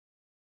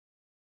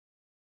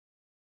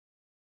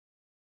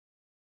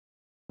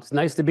It's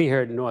nice to be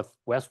here at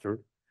Northwestern,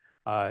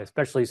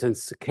 especially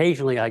since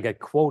occasionally I get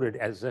quoted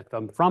as if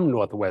I'm from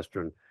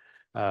Northwestern.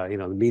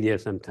 The media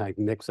sometimes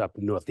mix up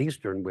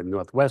Northeastern with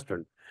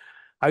Northwestern.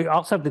 I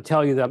also have to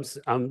tell you that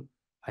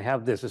I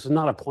have this. This is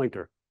not a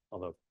pointer,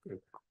 although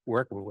it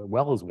work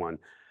well as one.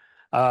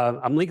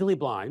 I'm legally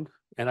blind,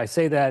 and I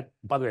say that,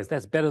 by the way,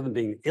 that's better than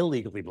being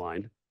illegally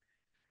blind.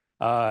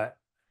 I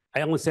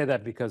only say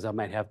that because I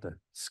might have to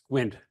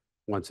squint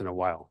once in a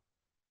while.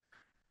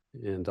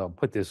 And I'll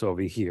put this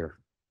over here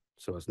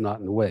so it's not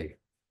in the way.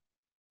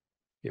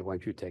 Yeah, why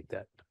don't you take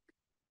that?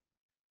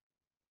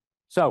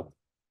 So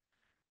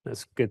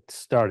let's get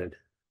started.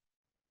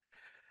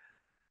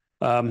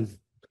 Of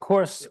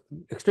course,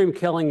 Extreme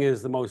Killing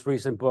is the most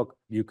recent book.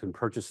 You can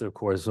purchase it, of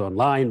course,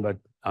 online, but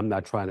I'm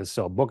not trying to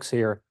sell books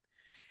here.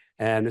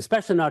 And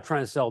especially not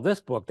trying to sell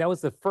this book. That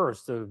was the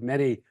first of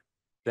many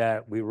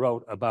that we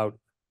wrote about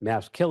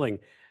mass killing.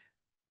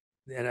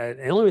 And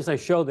the only reason I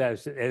show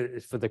that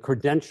is for the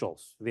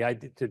credentials, the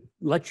idea to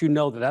let you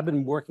know that I've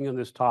been working on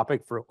this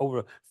topic for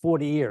over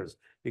 40 years,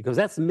 because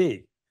that's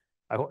me,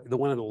 the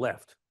one on the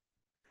left.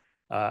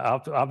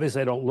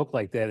 Obviously, I don't look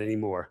like that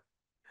anymore,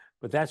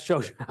 but that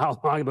shows you how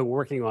long I've been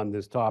working on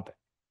this topic.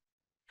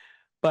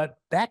 But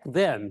back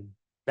then,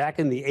 back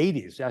in the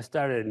 80s, I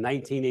started in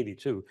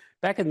 1982.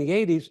 Back in the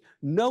 80s,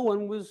 no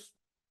one was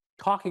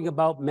talking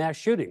about mass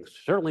shootings,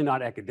 certainly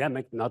not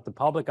academic, not the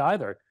public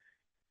either.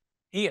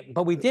 Yeah,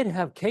 but we did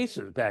have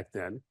cases back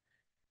then,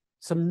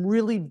 some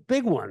really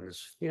big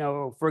ones.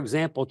 For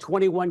example,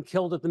 21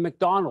 killed at the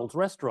McDonald's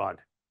restaurant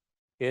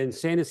in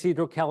San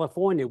Ysidro,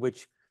 California,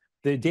 which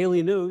the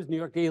Daily News, New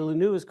York Daily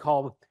News,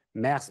 called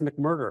Mass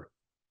McMurder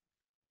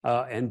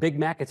and Big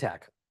Mac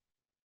Attack.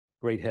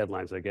 Great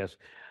headlines, I guess.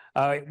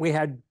 We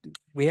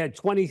had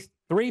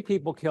 23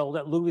 people killed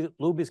at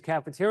Luby's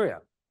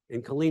Cafeteria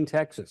in Killeen,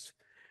 Texas.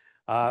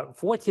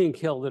 14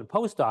 killed at a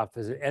post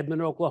office in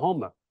Edmond,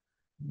 Oklahoma,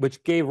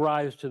 which gave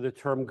rise to the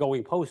term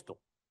going postal.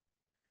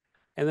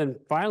 And then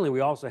finally,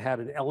 we also had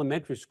an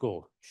elementary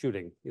school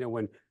shooting.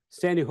 When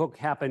Sandy Hook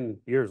happened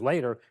years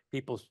later,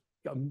 people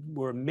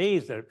were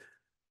amazed that,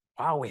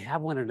 wow, we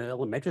have one in an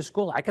elementary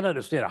school? I can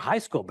understand a high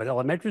school, but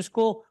elementary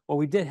school? Well,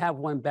 we did have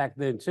one back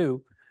then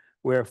too,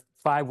 where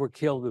 5 were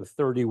killed and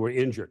 30 were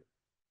injured.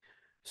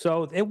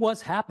 So it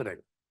was happening,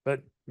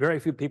 but very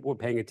few people were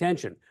paying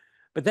attention.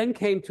 But then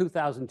came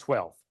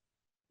 2012,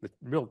 the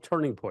real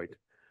turning point,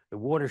 the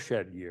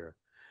watershed year.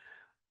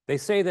 They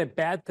say that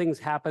bad things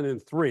happen in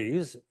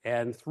threes,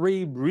 and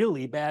 3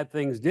 really bad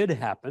things did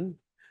happen.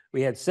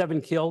 We had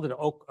 7 killed at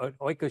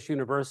Oikos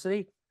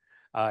University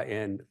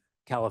in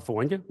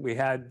California. We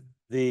had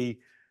the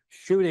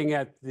shooting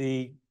at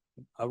the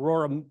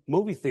Aurora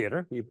movie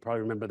theater. You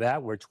probably remember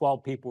that, where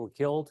 12 people were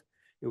killed.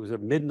 It was a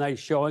midnight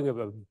showing of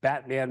a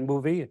Batman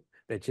movie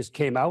that just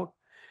came out.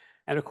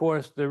 And of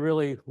course, the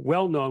really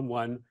well-known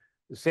one,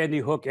 Sandy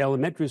Hook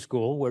Elementary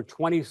School, where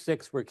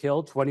 26 were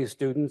killed, 20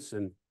 students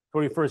and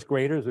 21st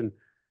graders and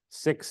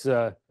 6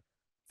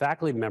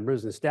 faculty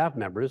members and staff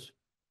members.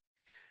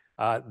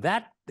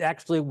 That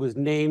actually was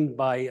named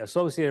by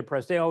Associated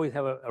Press. They always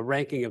have a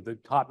ranking of the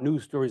top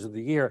news stories of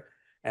the year.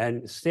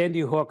 And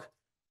Sandy Hook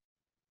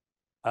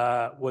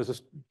was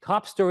a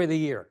top story of the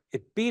year.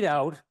 It beat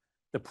out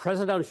the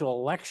presidential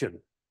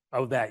election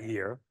of that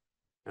year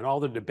and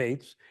all the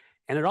debates.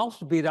 And it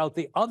also beat out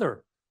the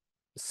other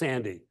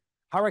Sandy,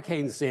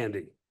 Hurricane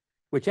Sandy,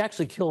 which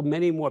actually killed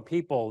many more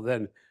people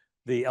than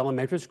the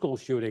elementary school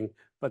shooting,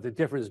 but the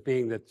difference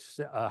being that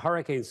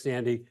Hurricane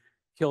Sandy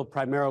killed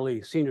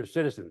primarily senior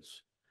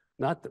citizens.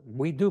 Not that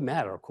we do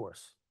matter, of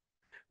course,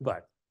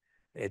 but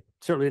it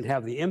certainly didn't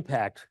have the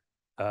impact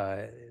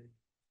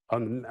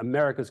on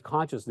America's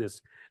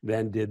consciousness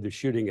than did the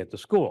shooting at the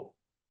school.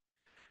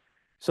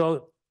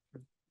 So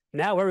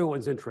now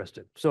everyone's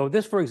interested. So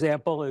this, for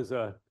example,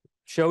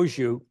 shows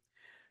you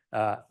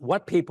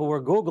what people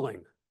were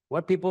Googling,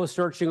 what people were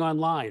searching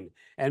online.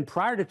 And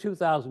prior to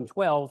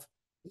 2012,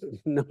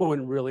 no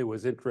one really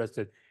was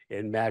interested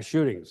in mass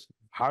shootings,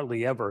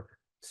 hardly ever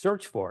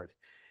searched for it.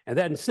 And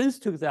then since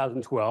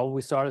 2012,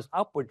 we saw this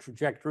upward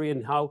trajectory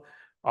in how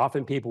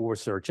often people were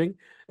searching.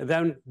 And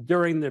then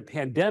during the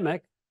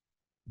pandemic,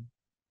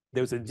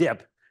 there was a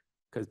dip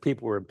because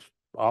people were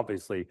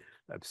obviously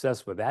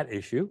obsessed with that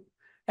issue.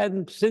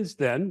 And since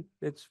then,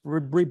 it's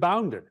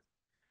rebounded.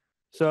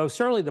 So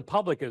certainly the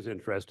public is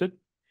interested,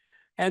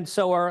 and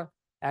so are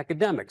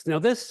academics. Now,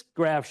 this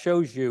graph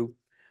shows you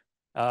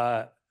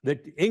the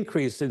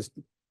increase since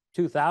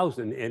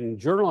 2000 in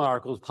journal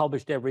articles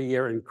published every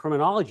year in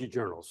criminology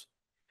journals.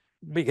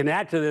 We can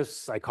add to this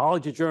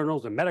psychology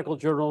journals and medical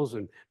journals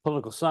and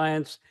political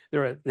science.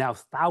 There are now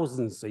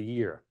thousands a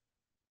year.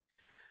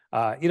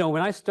 When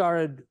I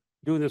started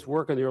doing this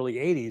work in the early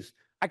 80s,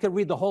 I could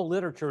read the whole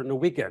literature in a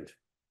weekend.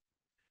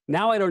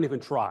 Now I don't even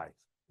try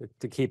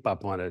to keep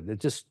up on it.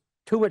 It's just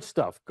too much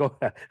stuff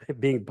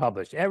being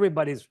published.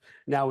 Everybody's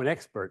now an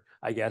expert,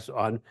 I guess,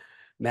 on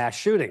mass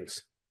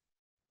shootings.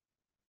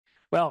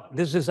 Well,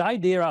 there's this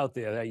idea out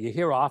there that you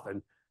hear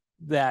often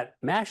that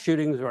mass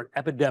shootings are an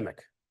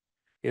epidemic.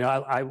 You know,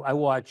 I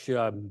watch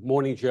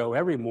Morning Joe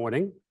every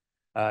morning.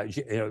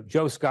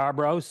 Joe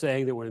Scarborough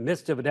saying that we're in the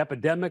midst of an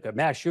epidemic of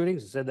mass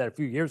shootings. He said that a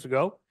few years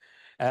ago.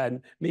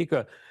 And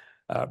Mika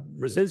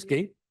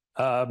Brzezinski,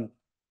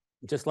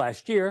 just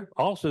last year,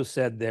 also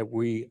said that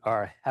we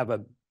have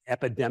an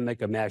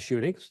epidemic of mass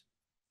shootings.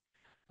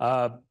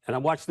 And I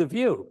watched The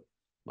View,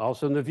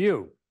 also in The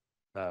View,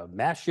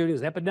 mass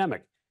shootings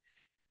epidemic.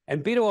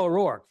 And Beto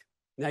O'Rourke,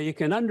 now you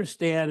can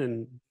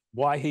understand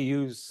why he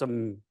used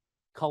some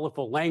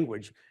colorful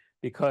language,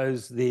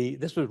 because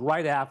this was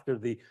right after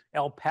the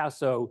El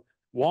Paso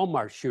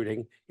Walmart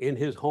shooting in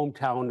his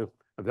hometown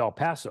of El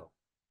Paso.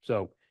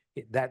 So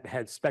that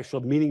had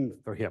special meaning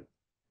for him.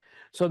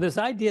 So this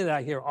idea that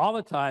I hear all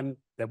the time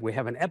that we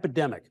have an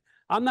epidemic,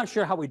 I'm not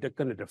sure how we're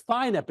going to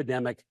define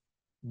epidemic,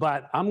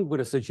 but I'm going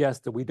to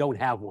suggest that we don't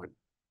have one.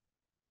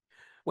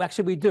 Well,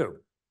 actually we do.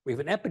 We have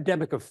an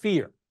epidemic of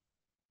fear.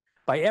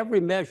 By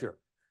every measure,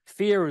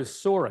 fear is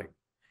soaring.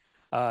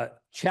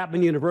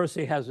 Chapman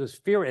University has this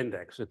fear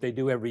index that they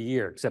do every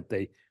year, except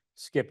they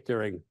skipped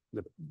during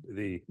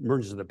the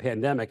emergence of the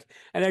pandemic.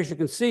 And as you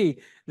can see,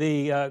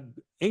 the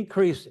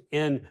increase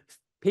in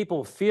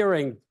people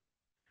fearing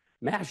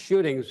mass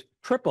shootings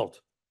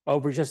tripled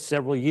over just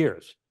several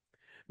years.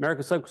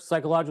 American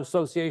Psychological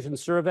Association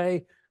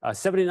survey,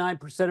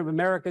 79% of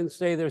Americans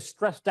say they're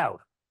stressed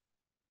out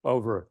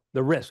over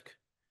the risk.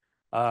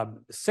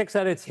 6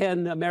 out of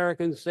 10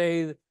 Americans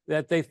say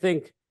that they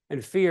think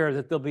and fear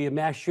that there'll be a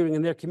mass shooting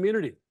in their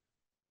community.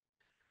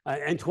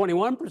 And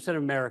 21% of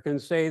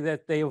Americans say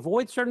that they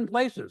avoid certain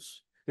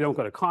places. They don't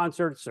go to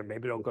concerts or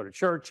maybe don't go to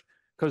church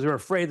because they're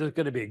afraid there's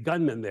going to be a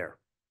gunman there.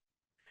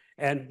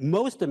 And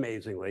most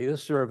amazingly,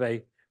 this survey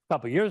a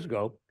couple of years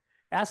ago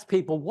asked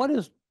people, what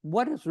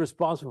is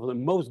responsible for the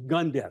most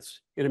gun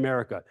deaths in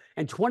America?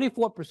 And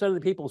 24% of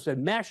the people said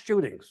mass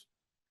shootings.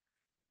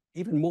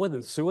 Even more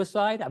than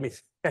suicide? I mean,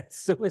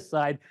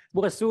 suicide,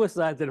 more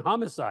suicides than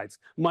homicides,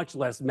 much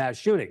less mass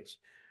shootings.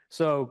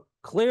 So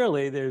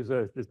clearly there's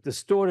a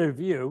distorted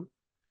view.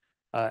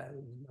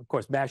 Of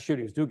course, mass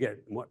shootings do get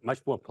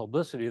much more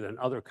publicity than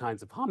other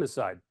kinds of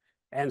homicide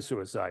and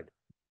suicide.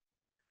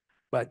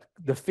 But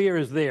the fear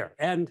is there.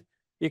 And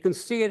you can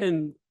see it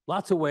in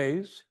lots of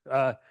ways.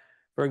 For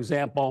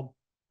example,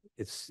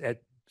 it's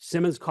at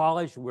Simmons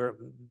College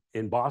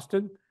in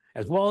Boston,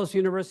 as well as the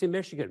University of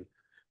Michigan.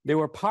 There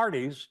were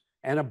parties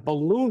and a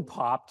balloon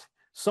popped,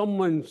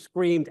 someone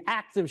screamed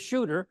active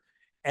shooter,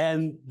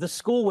 and the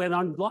school went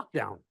on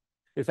lockdown.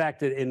 In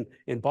fact, in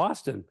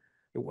Boston,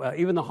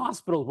 even the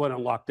hospitals went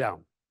on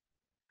lockdown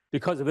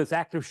because of this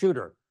active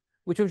shooter,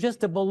 which was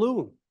just a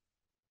balloon.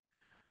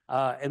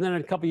 And then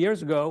a couple of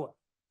years ago,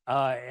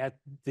 at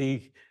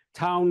the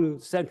town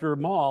center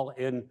mall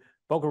in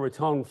Boca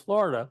Raton,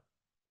 Florida,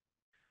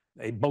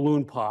 a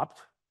balloon popped.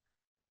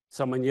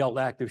 Someone yelled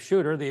active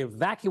shooter. They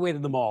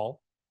evacuated the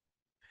mall,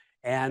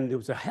 and there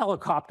was a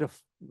helicopter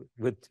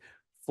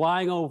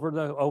flying over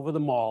the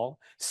mall.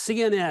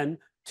 CNN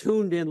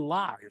tuned in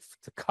live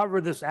to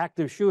cover this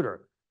active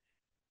shooter.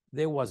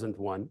 There wasn't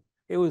one.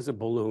 It was a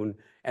balloon,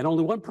 and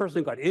only one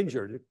person got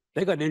injured.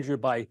 They got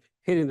injured by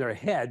hitting their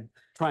head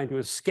trying to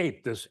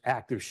escape this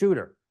active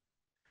shooter.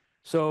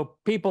 So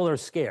people are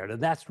scared,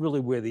 and that's really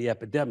where the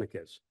epidemic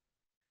is.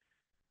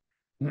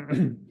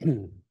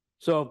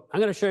 So I'm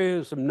going to show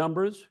you some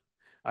numbers.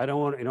 I don't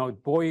want to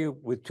bore you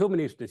with too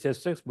many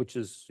statistics, which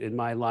is in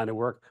my line of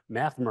work,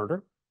 math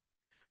murder,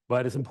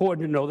 but it's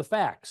important to know the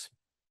facts.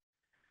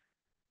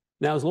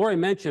 Now, as Lori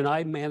mentioned,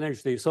 I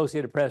manage the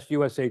Associated Press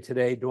USA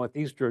Today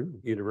Northeastern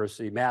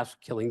University mass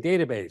killing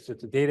database.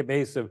 It's a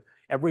database of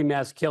every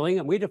mass killing,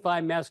 and we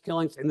define mass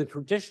killings in the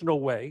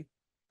traditional way: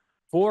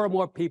 4 or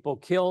more people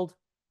killed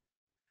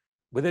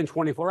within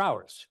 24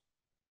 hours.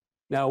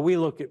 Now, we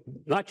look at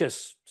not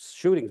just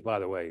shootings, by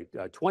the way.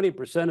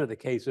 20% of the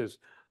cases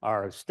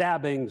are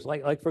stabbings,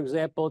 like for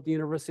example, at the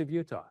University of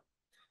Utah.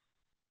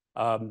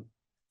 I'm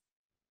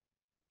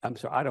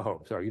sorry,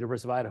 Idaho,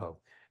 University of Idaho.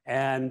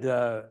 And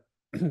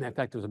in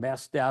fact, there was a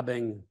mass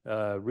stabbing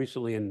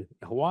recently in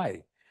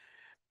Hawaii.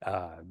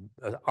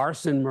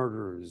 Arson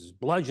murders,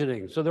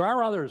 bludgeoning. So there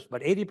are others,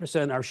 but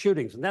 80% are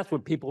shootings, and that's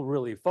what people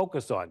really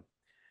focus on.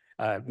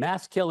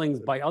 Mass killings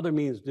by other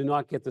means do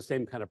not get the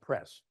same kind of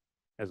press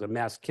as a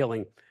mass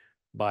killing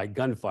by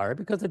gunfire,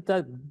 because it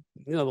does,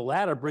 the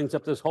latter brings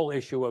up this whole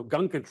issue of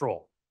gun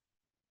control,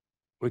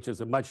 which is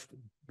a much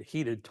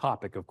heated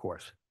topic, of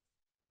course.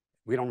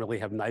 We don't really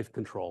have knife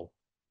control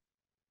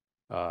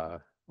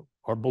or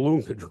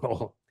balloon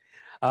control.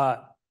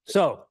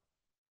 So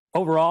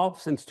overall,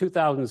 since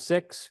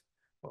 2006,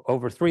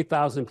 over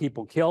 3,000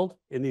 people killed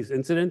in these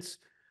incidents,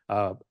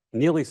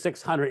 nearly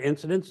 600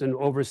 incidents, and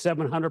over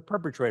 700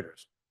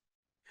 perpetrators.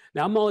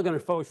 Now, I'm only going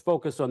to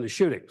focus on the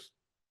shootings.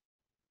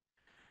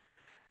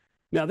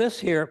 Now, this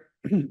here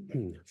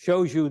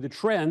shows you the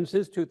trend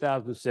since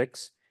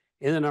 2006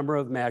 in the number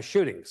of mass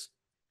shootings.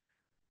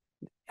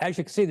 As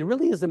you can see, there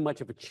really isn't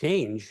much of a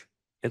change,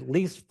 at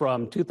least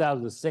from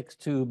 2006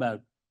 to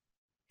about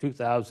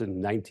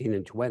 2019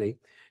 and 20.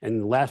 And in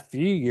the last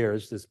few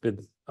years, there's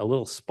been a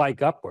little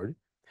spike upward.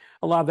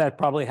 A lot of that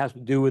probably has to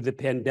do with the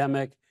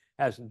pandemic,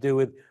 has to do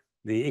with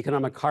the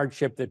economic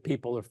hardship that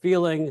people are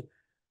feeling,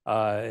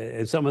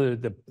 and some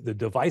of the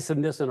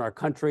divisiveness in our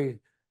country.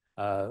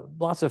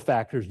 Lots of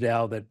factors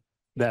now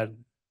that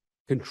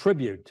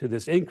contribute to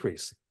this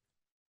increase.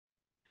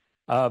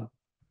 But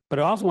I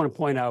also want to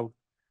point out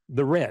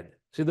the red.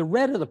 See, the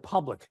red are the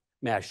public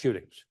mass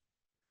shootings.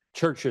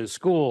 Churches,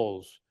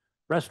 schools,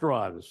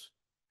 restaurants,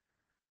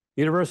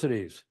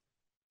 universities,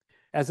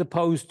 as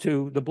opposed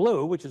to the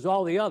blue, which is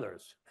all the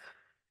others.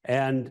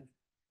 And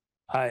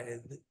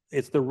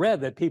it's the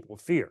red that people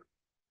fear.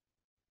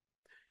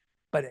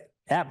 But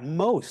at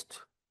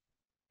most,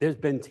 there's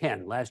been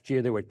 10. Last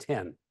year, there were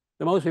 10.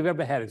 The most we've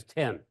ever had is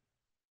 10.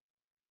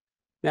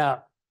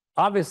 Now,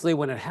 obviously,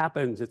 when it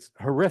happens, it's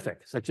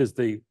horrific, such as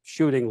the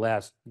shooting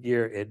last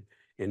year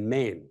in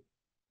Maine,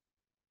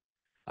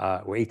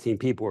 where 18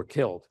 people were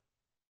killed.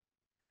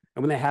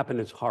 And when that happened,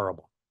 it's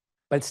horrible.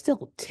 But it's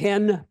still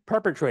 10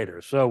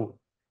 perpetrators, so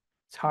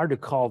it's hard to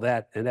call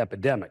that an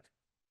epidemic.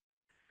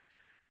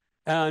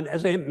 And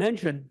as I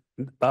mentioned,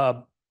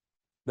 the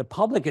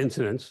public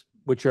incidents,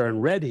 which are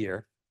in red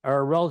here, are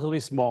a relatively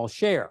small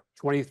share.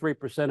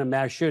 23% of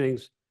mass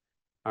shootings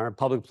are in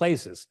public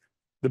places.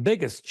 The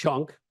biggest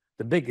chunk,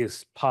 the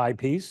biggest pie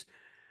piece,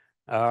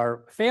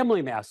 are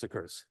family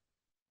massacres.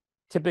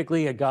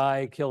 Typically, a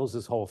guy kills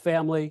his whole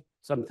family,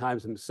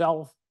 sometimes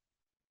himself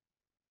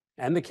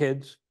and the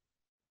kids,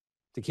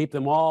 to keep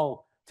them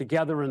all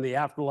together in the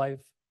afterlife.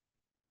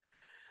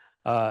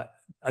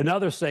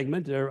 Another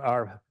segment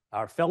are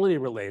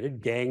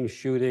felony-related, gang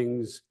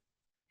shootings,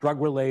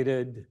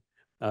 drug-related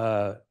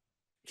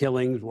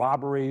killings,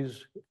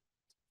 robberies,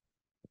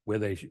 where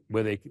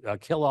they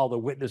kill all the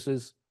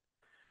witnesses.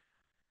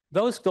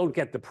 Those don't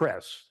get the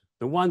press.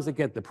 The ones that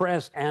get the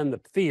press and the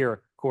fear,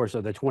 of course,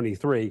 are the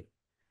 23,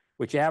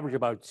 which average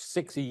about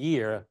 6 a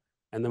year,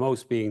 and the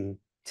most being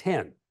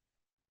 10.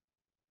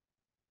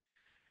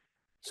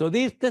 So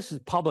this is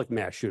public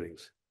mass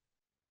shootings.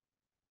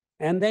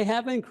 And they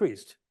have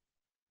increased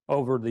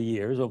over the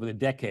years, over the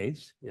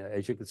decades.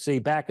 As you can see,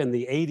 back in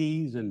the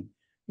 80s and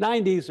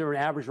 90s, they were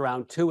an average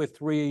around 2 or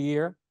 3 a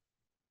year.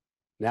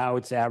 Now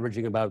it's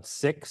averaging about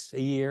 6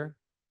 a year.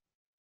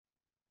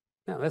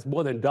 Now, that's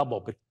more than double,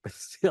 but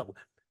still,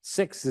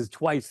 6 is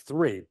twice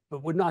 3.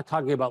 But we're not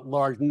talking about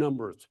large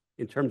numbers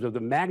in terms of the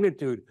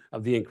magnitude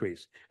of the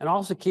increase. And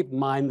also keep in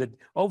mind that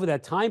over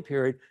that time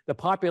period, the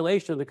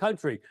population of the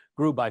country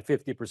grew by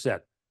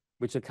 50%,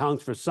 which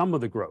accounts for some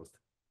of the growth.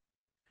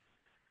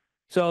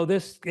 So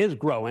this is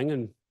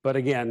growing, but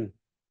again,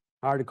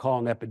 hard to call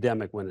an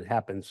epidemic when it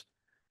happens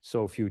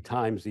so few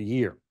times a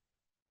year.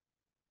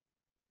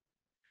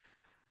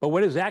 But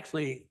what is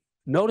actually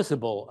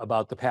noticeable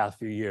about the past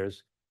few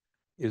years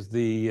is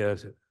the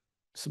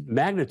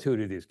magnitude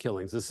of these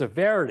killings, the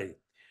severity.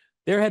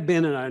 There have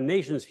been in our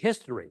nation's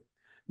history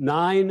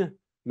 9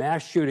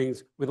 mass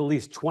shootings with at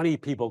least 20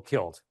 people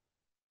killed.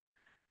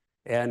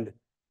 And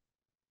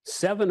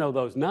 6 of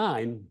those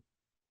 9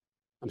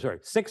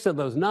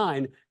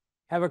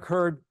 have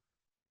occurred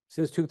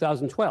since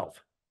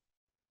 2012.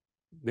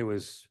 There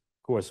was,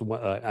 of course,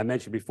 I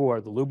mentioned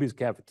before, the Luby's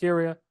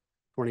cafeteria,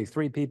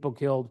 23 people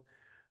killed,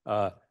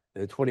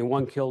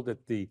 21 killed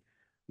at the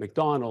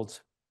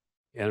McDonald's,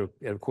 and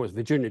of course,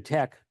 Virginia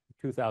Tech,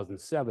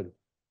 2007.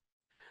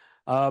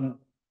 Now,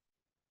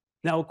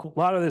 a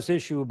lot of this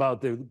issue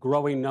about the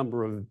growing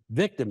number of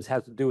victims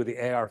has to do with the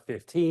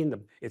AR-15,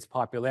 its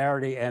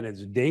popularity and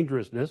its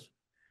dangerousness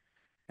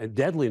and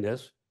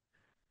deadliness.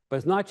 But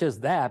it's not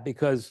just that,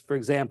 because, for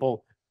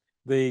example,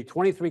 the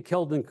 23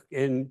 killed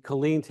in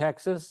Killeen,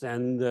 Texas,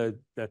 and the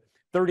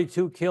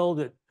 32 killed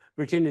at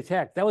Virginia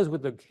Tech, that was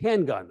with a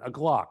handgun, a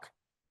Glock,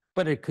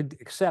 but it could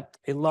accept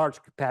a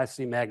large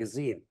capacity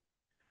magazine.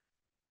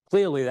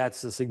 Clearly,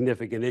 that's a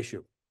significant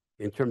issue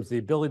in terms of the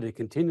ability to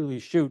continually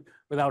shoot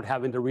without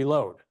having to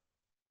reload.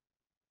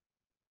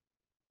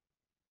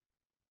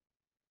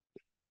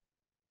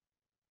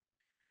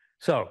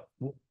 So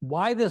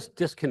why this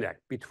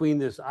disconnect between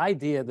this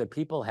idea that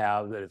people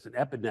have that it's an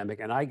epidemic,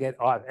 and I get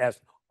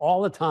asked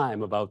all the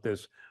time about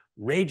this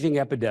raging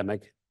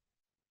epidemic,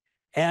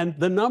 and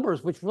the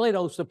numbers which really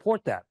don't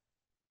support that?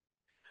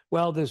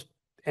 Well,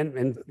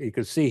 and you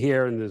can see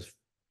here in this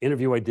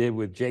interview I did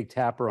with Jake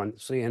Tapper on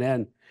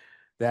CNN,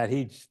 that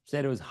he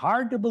said it was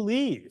hard to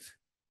believe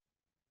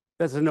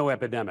there's no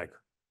epidemic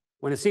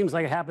when it seems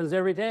like it happens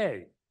every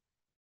day.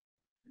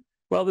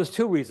 Well, there's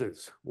 2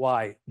 reasons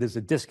why there's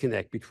a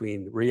disconnect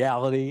between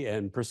reality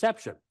and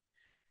perception.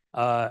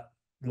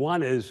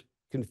 One is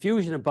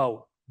confusion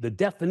about the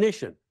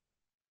definition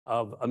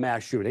of a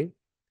mass shooting,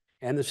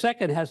 and the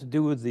second has to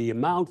do with the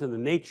amount and the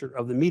nature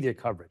of the media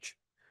coverage.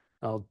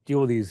 I'll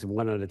deal with these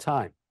one at a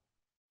time.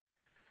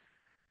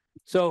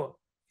 So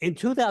in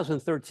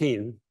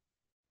 2013,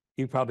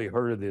 you've probably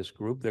heard of this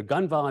group, the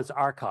Gun Violence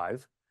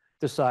Archive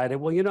decided,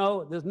 well, you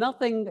know, there's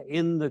nothing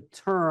in the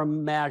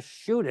term mass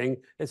shooting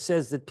that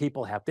says that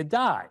people have to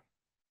die.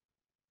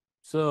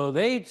 So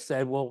they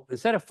said, well,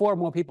 instead of 4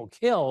 more people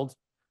killed,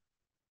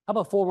 how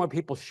about 4 more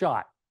people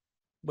shot,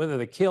 whether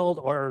they're killed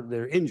or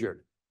they're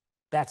injured?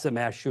 That's a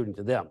mass shooting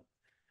to them.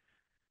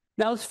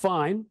 Now, it's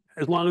fine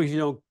as long as you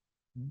don't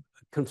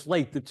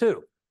conflate the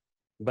two.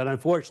 But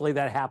unfortunately,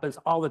 that happens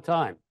all the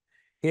time.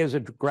 Here's a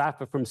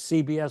graphic from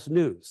CBS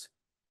News,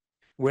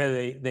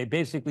 where they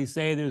basically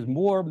say there's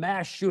more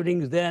mass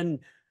shootings than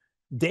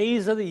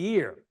days of the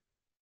year.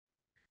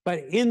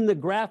 But in the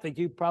graphic,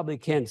 you probably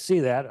can't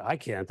see that. I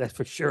can't, that's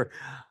for sure.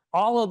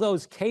 All of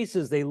those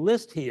cases they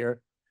list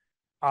here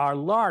are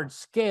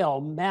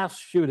large-scale mass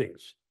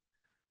shootings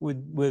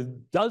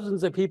with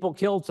dozens of people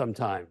killed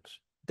sometimes,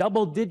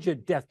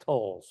 double-digit death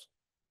tolls.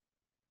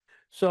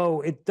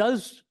 So it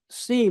does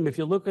seem, if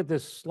you look at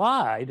this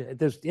slide, at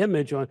this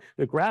image on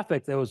the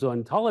graphic that was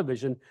on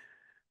television,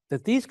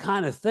 that these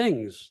kind of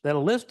things that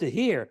are listed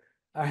here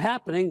are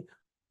happening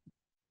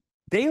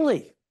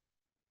daily.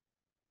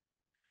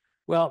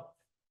 Well,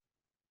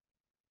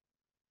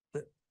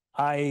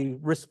 I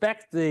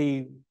respect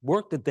the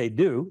work that they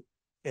do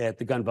at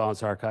the Gun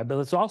Violence Archive, but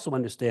let's also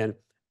understand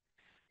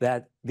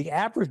that the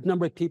average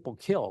number of people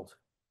killed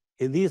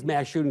in these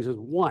mass shootings is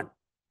 1.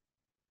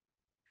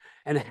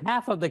 And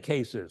half of the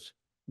cases,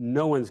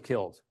 no one's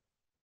killed.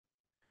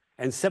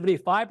 And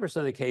 75%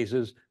 of the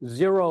cases,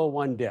 0 or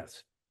 1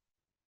 deaths.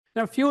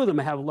 Now, a few of them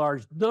have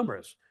large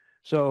numbers.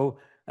 So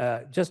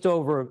just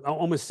over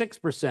almost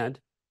 6%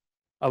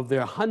 of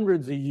their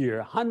hundreds a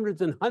year,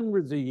 hundreds and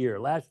hundreds a year.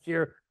 Last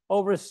year,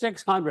 over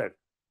 600.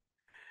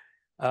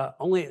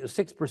 Only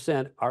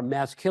 6% are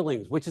mass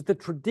killings, which is the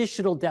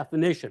traditional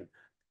definition.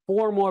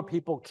 4 more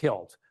people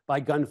killed by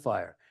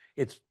gunfire.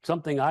 It's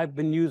something I've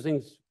been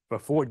using for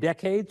 4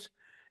 decades,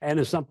 and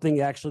it's something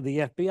actually the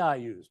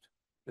FBI used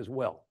as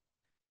well.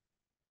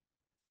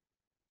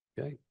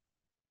 Okay,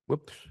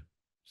 whoops,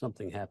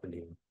 something happened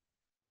here.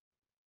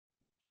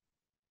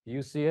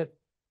 You see it?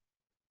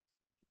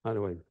 How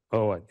do I,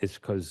 oh, it's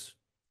because,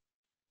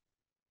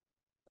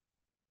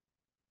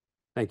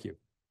 thank you.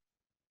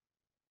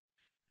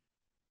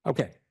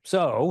 Okay,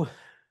 so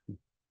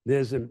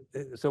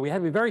so we have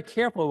to be very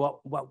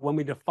careful when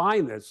we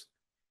define this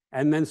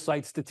and then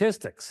cite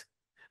statistics.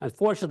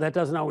 Unfortunately, that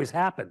doesn't always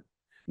happen.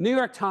 New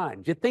York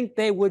Times, you'd think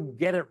they would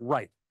get it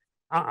right.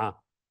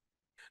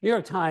 New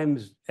York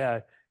Times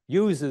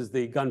uses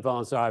the Gun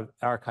Violence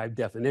Archive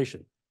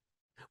definition.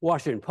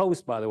 Washington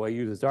Post, by the way,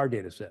 uses our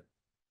data set.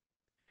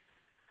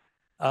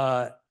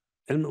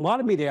 And a lot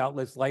of media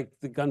outlets like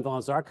the Gun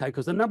Violence Archive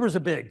because the numbers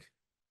are big.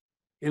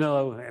 You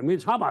know, I mean,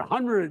 talk about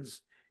hundreds.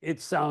 It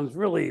sounds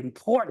really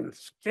important,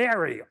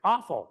 scary,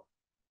 awful.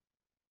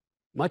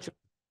 Much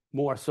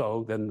more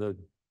so than the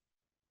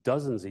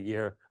dozens a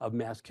year of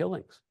mass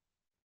killings.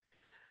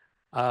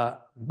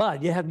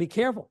 But you have to be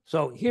careful.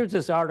 So here's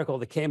this article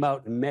that came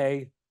out in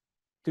May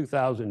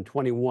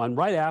 2021,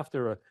 right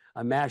after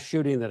a mass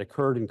shooting that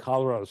occurred in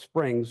Colorado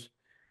Springs,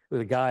 where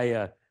the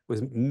guy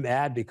was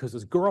mad because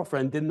his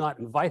girlfriend did not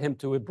invite him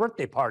to a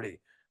birthday party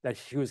that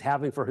she was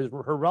having for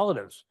her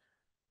relatives.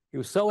 He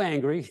was so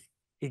angry,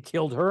 he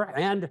killed her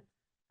and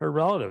her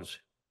relatives.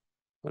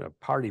 What a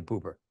party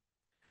pooper.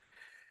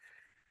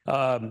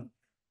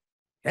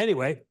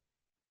 Anyway,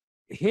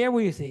 here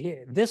we see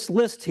this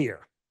list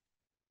here.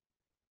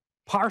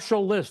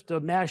 Partial list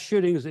of mass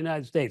shootings in the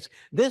United States.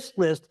 This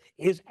list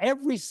is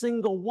every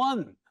single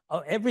one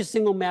of every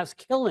single mass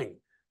killing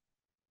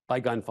by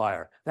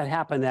gunfire that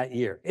happened that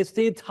year. It's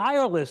the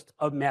entire list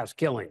of mass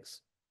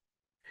killings.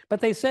 But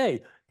they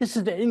say this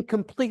is the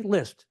incomplete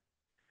list.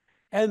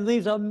 And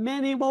these are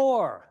many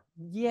more.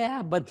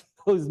 Yeah, but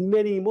those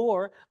many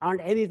more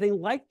aren't anything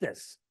like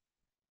this.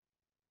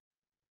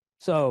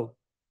 So,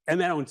 and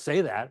they don't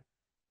say that.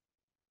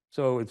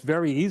 So it's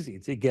very easy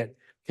to get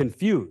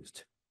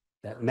confused,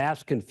 that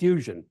mass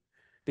confusion,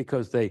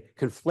 because they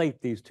conflate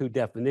these two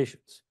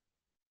definitions.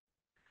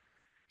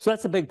 So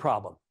that's a big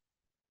problem.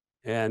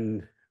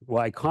 And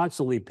why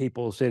constantly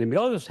people say to me,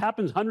 oh, this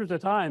happens hundreds of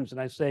times. And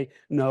I say,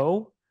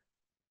 no,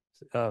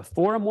 4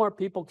 or more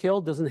people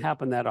killed doesn't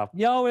happen that often.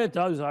 Yeah, it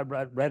does. I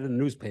read in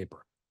the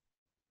newspaper.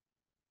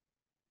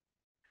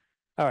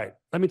 All right,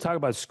 let me talk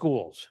about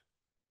schools.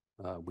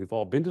 We've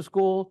all been to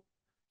school.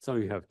 Some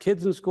of you have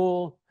kids in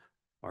school,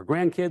 or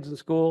grandkids in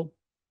school.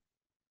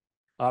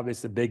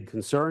 Obviously, a big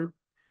concern.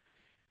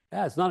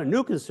 Yeah, it's not a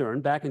new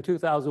concern. Back in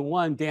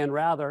 2001, Dan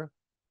Rather,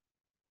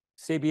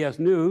 CBS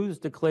News,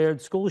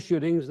 declared school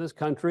shootings in this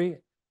country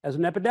as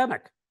an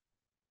epidemic.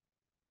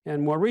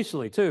 And more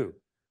recently, too,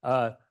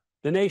 The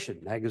Nation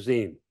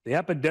magazine, the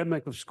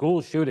epidemic of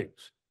school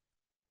shootings.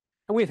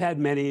 And we've had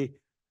many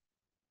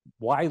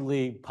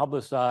widely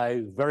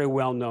publicized, very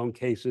well-known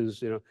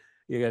cases. You know,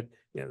 you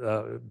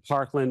got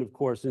Parkland, of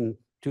course, in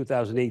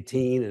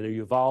 2018, and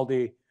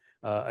Uvalde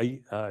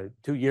 2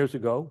 years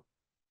ago.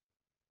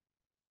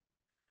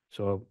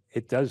 So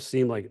it does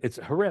seem like it's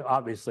horrific.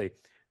 Obviously,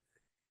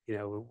 you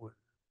know,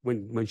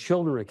 when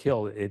children are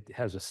killed, it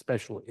has a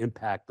special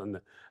impact on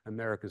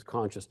America's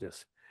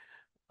consciousness.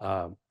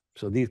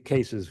 So these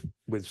cases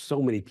with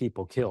so many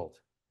people killed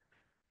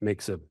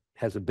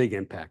has a big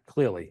impact,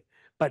 clearly.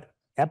 But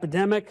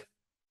epidemic,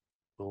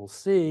 we'll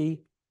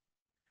see.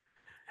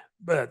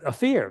 But a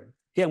fear,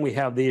 again, we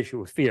have the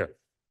issue of fear.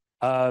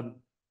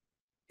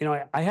 you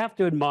know, I have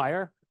to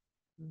admire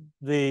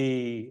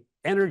the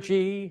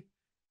energy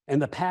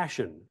and the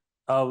passion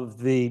of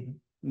the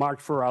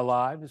March for Our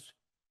Lives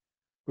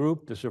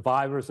group, the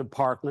survivors of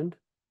Parkland.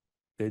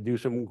 They do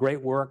some great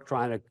work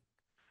trying to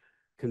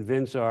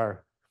convince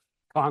our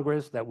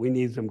Congress that we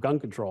need some gun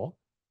control.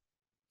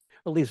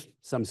 At least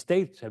some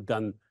states have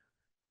done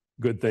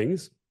good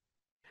things.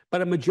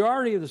 But a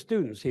majority of the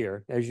students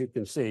here, as you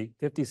can see,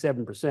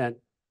 57%,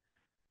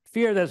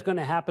 fear that's going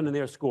to happen in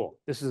their school.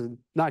 This is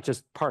not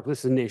just Parkland,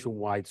 this is a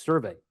nationwide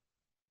survey.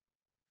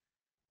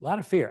 A lot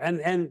of fear.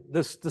 And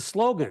the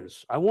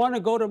slogans, I want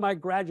to go to my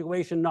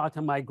graduation, not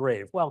to my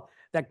grave. Well,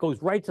 that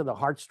goes right to the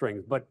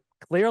heartstrings, but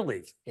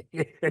clearly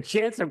the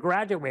chance of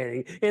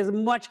graduating is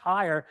much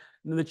higher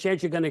than the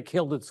chance you're going to get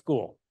killed at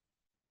school.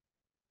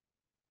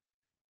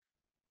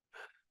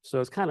 So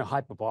it's kind of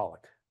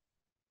hyperbolic.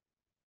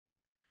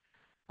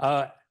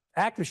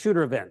 Active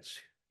shooter events,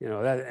 you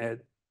know, that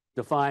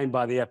defined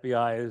by the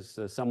FBI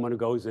as someone who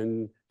goes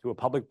into a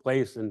public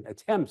place and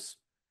attempts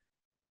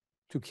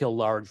to kill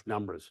large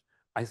numbers.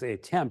 I say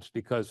attempts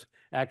because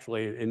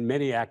actually in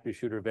many active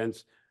shooter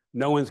events,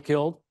 no one's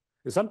killed,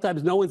 and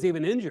sometimes no one's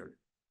even injured.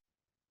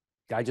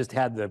 Guy just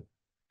had the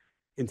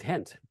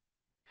intent.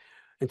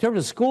 In terms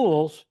of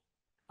schools,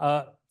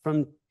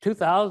 from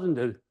 2000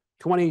 to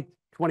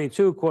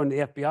 2022, according to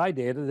the FBI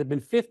data, there have been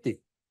 50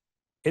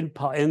 in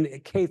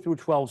K through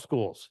 12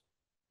 schools,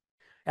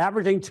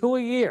 averaging 2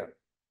 a year.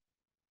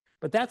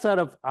 But that's out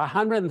of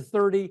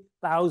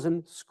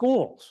 130,000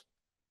 schools.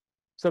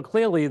 So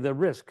clearly the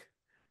risk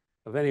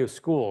of any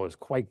school is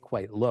quite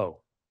low.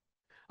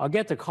 I'll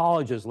get to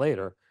colleges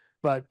later,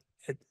 but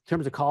in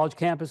terms of college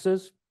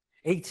campuses,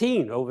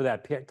 18 over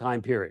that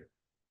time period.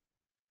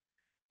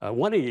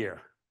 1 a year,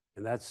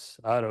 and that's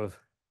out of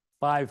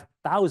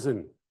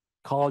 5,000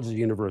 colleges and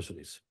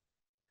universities.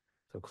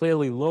 So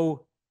clearly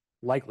low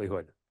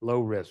likelihood,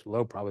 low risk,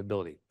 low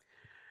probability.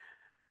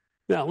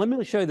 Now, let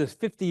me show you this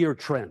 50-year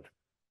trend.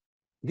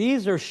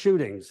 These are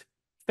shootings,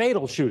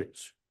 fatal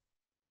shootings,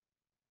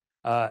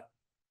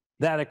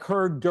 that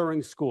occurred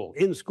during school,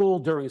 in school,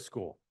 during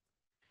school.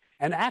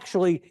 And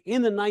actually,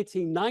 in the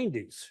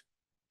 1990s,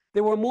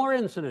 there were more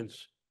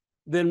incidents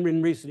than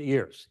in recent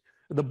years.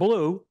 The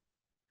blue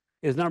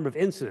is number of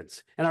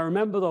incidents. And I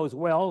remember those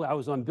well. I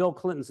was on Bill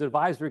Clinton's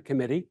advisory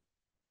committee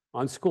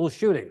on school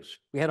shootings.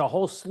 We had a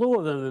whole slew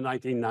of them in the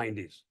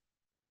 1990s.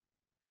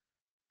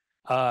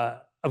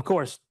 Of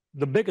course,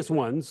 the biggest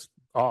ones,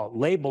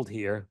 labeled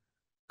here,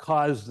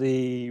 caused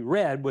the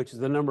red, which is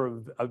the number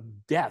of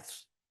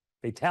deaths,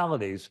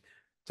 fatalities,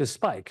 to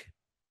spike.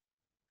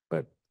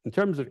 But in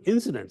terms of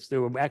incidents, there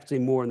were actually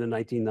more in the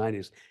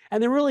 1990s.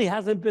 And there really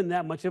hasn't been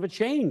that much of a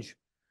change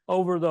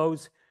over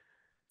those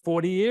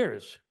 40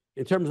 years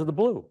in terms of the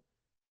blue.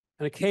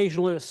 And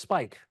occasionally a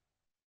spike.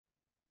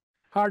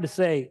 Hard to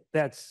say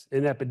that's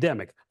an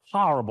epidemic.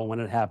 Horrible when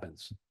it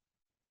happens.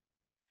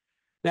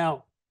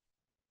 Now,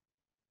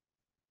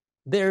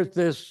 there's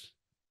this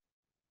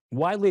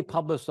widely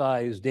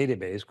publicized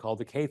database called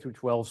the K through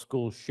 12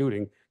 School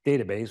Shooting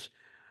Database,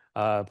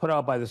 put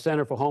out by the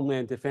Center for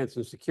Homeland Defense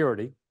and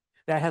Security.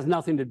 That has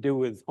nothing to do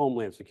with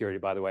Homeland Security,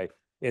 by the way.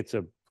 It's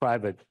a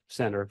private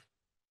center.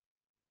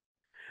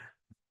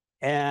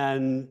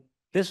 And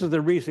this is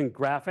the recent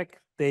graphic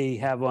they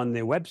have on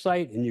their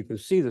website, and you can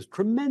see this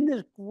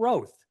tremendous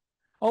growth.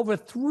 Over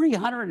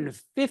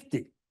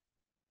 350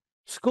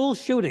 school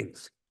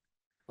shootings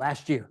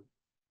last year.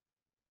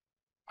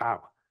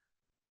 Wow.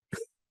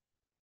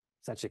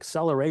 Such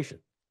acceleration.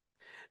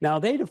 Now,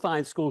 they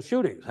define school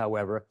shootings,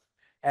 however,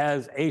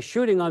 as a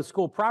shooting on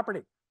school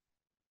property.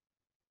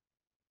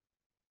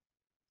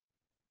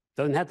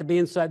 Doesn't have to be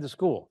inside the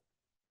school.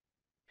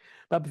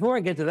 But before I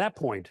get to that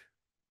point,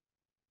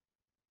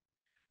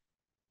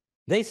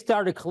 they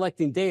started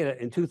collecting data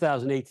in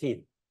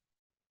 2018,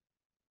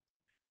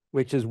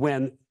 which is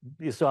when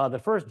you saw the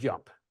first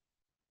jump.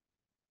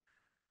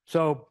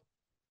 So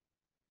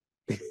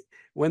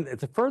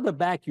the further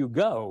back you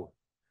go,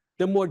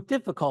 the more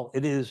difficult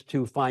it is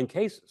to find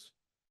cases,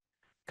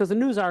 because the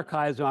news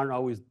archives aren't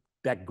always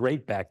that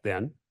great back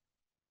then.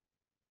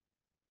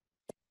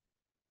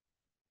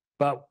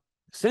 But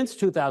since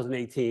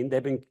 2018,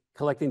 they've been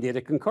collecting data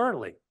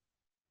concurrently.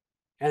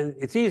 And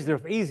it's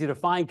easy to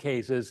find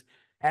cases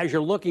as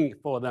you're looking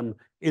for them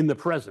in the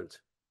present,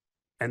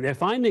 and they're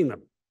finding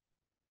them.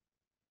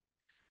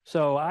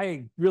 So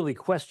I really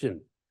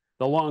question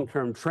the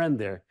long-term trend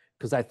there,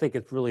 because I think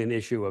it's really an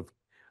issue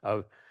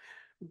of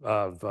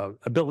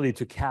ability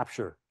to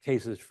capture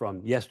cases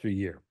from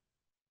yesteryear,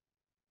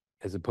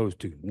 as opposed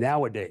to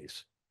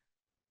nowadays.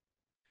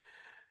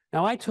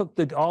 Now, I took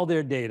all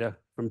their data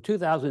from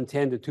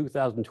 2010 to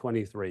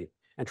 2023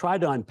 and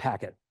tried to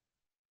unpack it.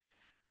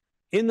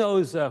 In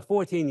those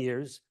 14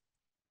 years,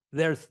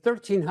 there's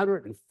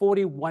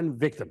 1,341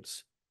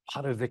 victims. A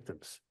lot of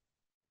victims.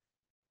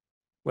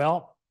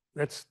 Well,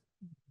 let's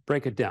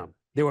break it down.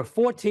 There were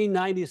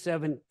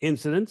 1,497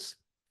 incidents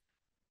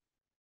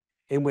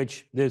in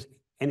which there's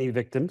any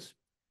victims,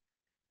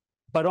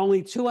 but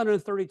only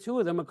 232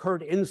 of them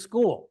occurred in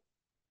school.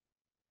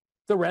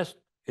 The rest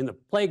in the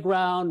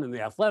playground, in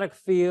the athletic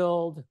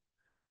field,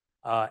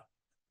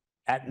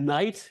 at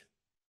night,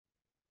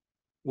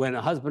 when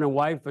a husband and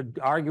wife are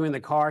arguing in the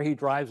car, he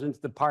drives into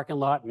the parking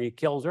lot and he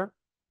kills her.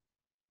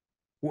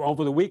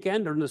 Over the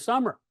weekend or in the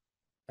summer.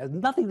 It has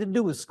nothing to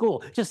do with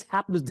school. It just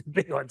happens to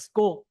be on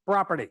school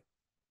property.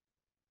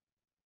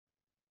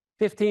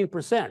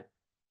 15%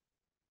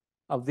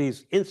 of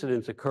these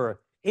incidents occur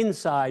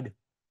inside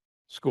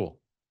school,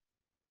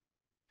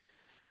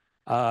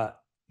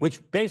 which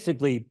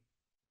basically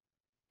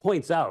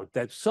points out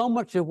that so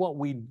much of what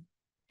we're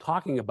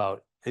talking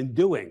about and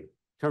doing in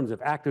terms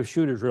of active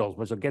shooter drills,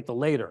 which I'll get to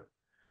later,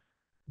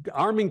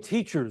 arming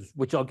teachers,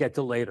 which I'll get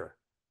to later,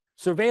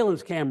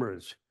 surveillance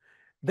cameras,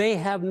 they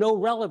have no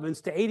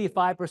relevance to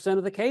 85%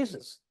 of the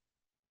cases.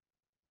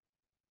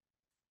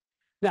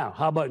 Now,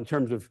 how about in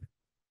terms of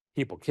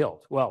people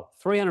killed? Well,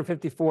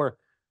 354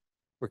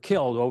 were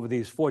killed over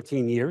these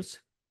 14 years.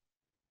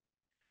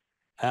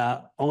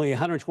 Only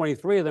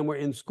 123 of them were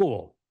in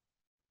school.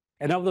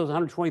 And of those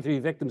 123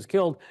 victims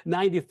killed,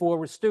 94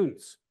 were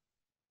students.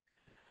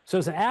 So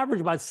it's an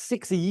average of about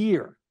 6 a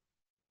year.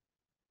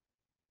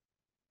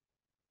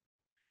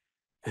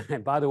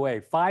 And by the way,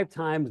 5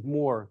 times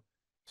more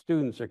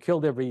students are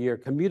killed every year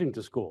commuting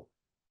to school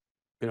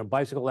in a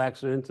bicycle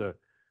accident, a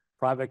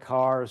private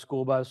car, a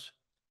school bus,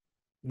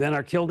 than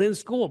are killed in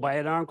school by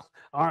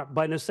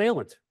an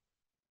assailant.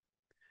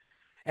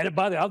 And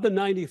by the other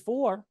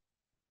 94,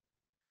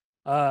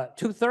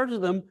 2/3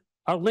 of them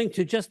are linked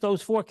to just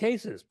those 4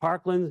 cases: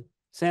 Parkland,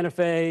 Santa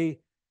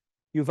Fe,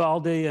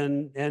 Uvalde,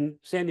 and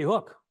Sandy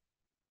Hook.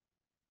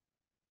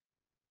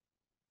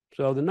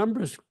 So the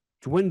numbers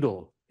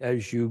dwindle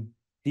as you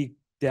dig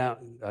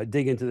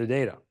into the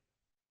data.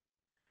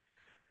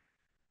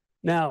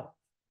 Now,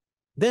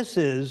 this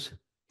is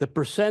the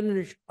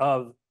percentage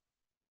of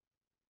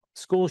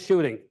school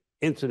shooting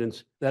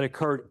incidents that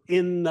occurred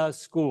in the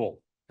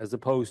school as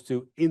opposed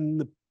to in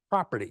the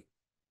property.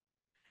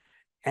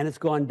 And it's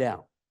gone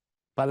down.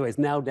 By the way, it's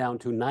now down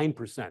to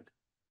 9%.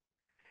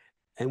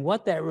 And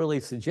what that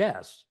really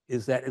suggests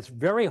is that it's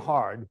very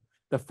hard,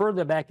 the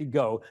further back you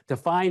go, to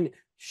find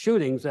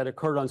shootings that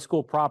occurred on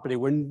school property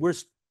when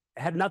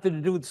had nothing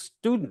to do with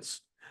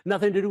students,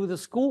 nothing to do with the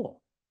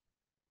school.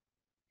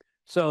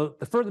 So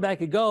the further back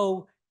you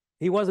go,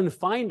 he wasn't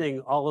finding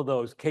all of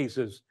those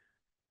cases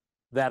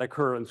that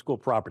occur on school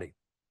property.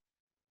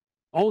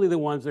 Only the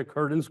ones that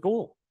occurred in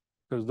school,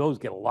 because those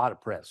get a lot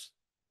of press.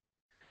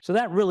 So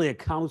that really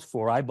accounts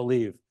for, I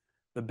believe,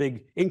 the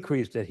big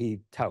increase that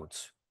he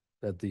touts,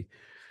 that the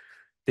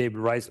David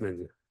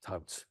Reisman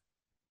touts.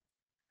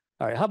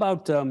 All right, how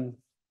about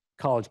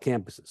college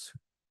campuses?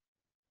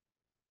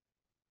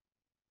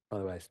 By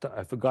the way,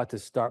 I forgot to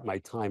start my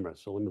timer,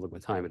 so let me look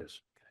what time it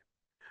is.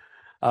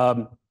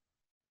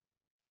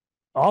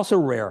 Also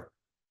rare.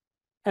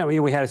 I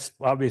mean, we had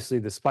obviously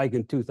the spike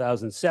in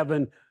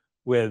 2007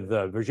 with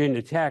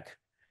Virginia Tech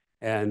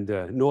and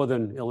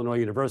Northern Illinois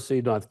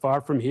University, not far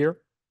from here.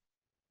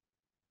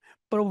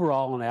 But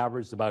overall, on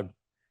average, about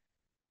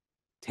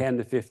 10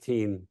 to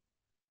 15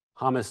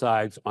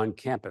 homicides on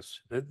campus.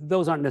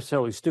 Those aren't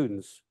necessarily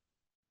students,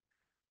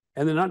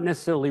 and they're not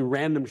necessarily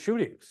random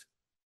shootings.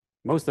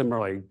 Most of them are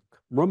like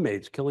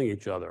roommates killing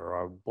each other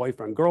or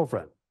boyfriend,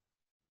 girlfriend.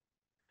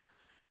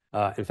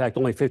 In fact,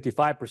 only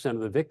 55%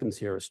 of the victims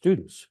here are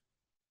students.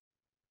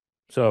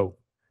 So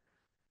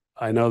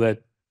I know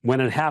that when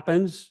it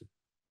happens,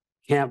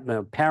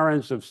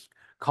 parents of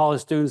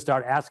college students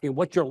start asking,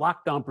 what's your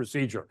lockdown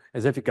procedure?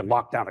 As if you can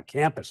lock down a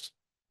campus.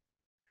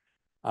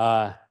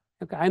 I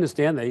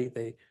understand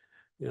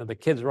the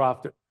kids are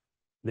off,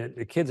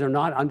 the kids are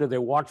not under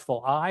their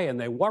watchful eye, and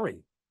they worry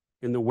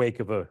in the wake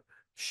of a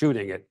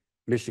shooting at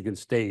Michigan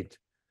State,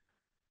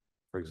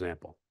 for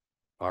example,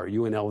 or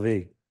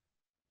UNLV.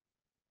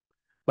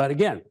 But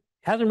again,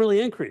 hasn't really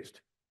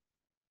increased.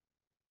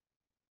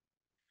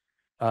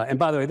 And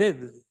by the way,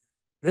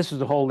 this is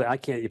the whole,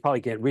 you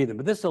probably can't read them,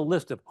 but this is a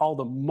list of all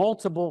the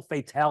multiple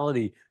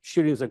fatality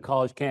shootings at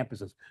college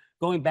campuses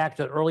going back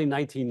to the early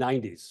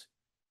 1990s.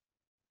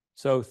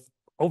 So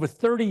over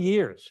 30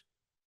 years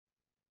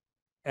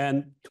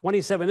and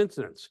 27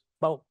 incidents,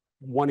 about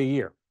 1 a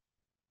year.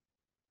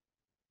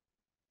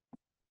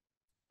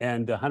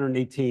 And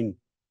 118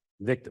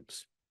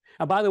 victims.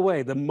 And by the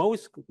way, the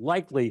most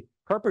likely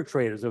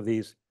perpetrators of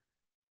these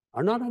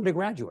are not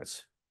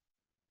undergraduates,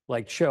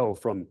 like Cho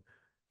from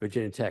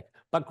Virginia Tech,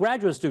 but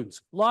graduate students,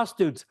 law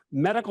students,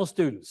 medical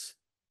students,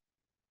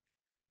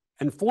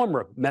 and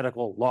former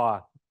medical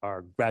law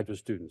or graduate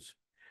students.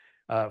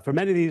 For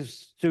many of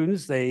these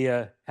students,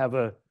 they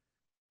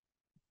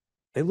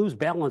lose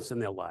balance in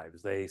their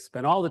lives. They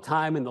spend all the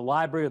time in the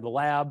library or the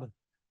lab.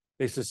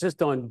 They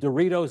subsist on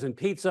Doritos and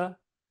pizza,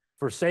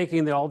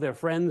 forsaking all their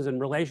friends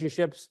and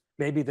relationships,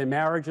 maybe their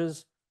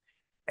marriages.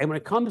 And when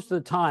it comes to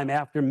the time,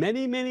 after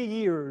many, many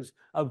years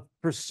of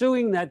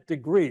pursuing that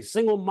degree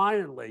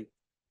single-mindedly,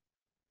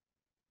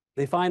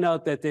 they find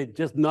out that they're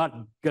just not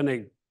going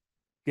to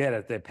get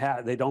it.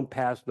 They don't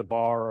pass the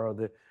bar or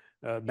the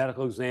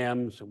medical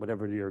exams, or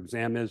whatever your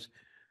exam is,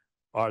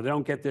 or they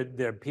don't get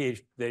their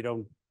PhD, they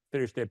don't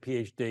finish their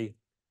PhD. They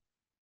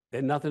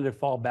had nothing to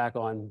fall back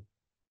on,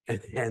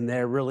 and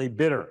they're really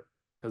bitter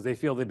because they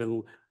feel they've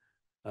been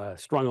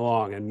strung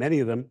along. And many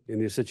of them in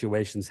these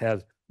situations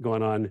have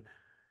gone on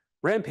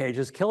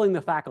rampages, killing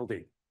the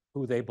faculty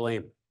who they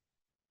blame.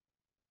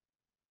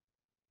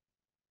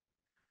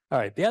 All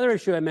right, the other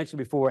issue I mentioned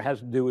before has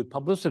to do with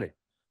publicity.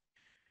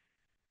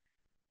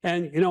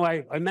 And, you know,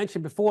 I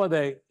mentioned before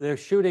they're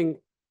shooting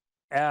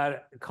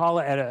at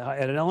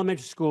an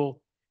elementary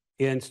school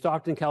in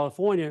Stockton,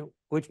 California,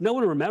 which no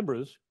one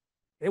remembers.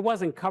 It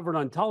wasn't covered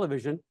on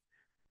television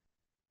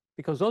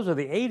because those are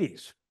the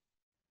 80s.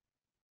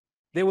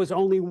 There was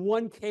only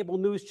one cable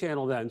news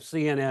channel then,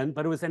 CNN,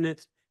 but it was in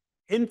its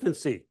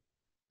infancy.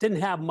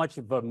 Didn't have much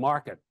of a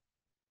market.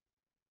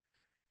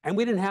 And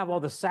we didn't have all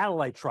the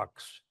satellite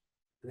trucks,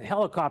 the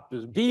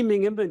helicopters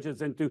beaming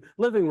images into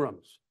living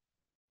rooms.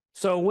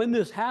 So when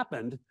this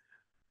happened,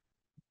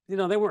 you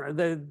know,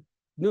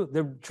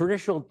 the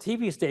traditional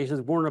TV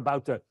stations weren't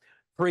about to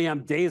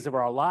preempt days of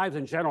our lives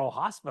in General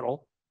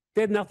Hospital.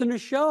 They had nothing to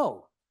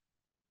show.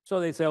 So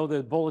they say, oh,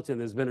 there's a bulletin,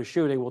 there's been a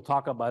shooting, we'll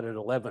talk about it at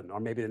 11, or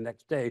maybe the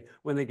next day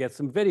when they get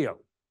some video.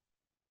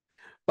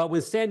 But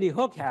when Sandy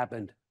Hook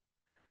happened,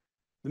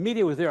 the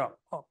media was there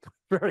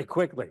very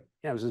quickly.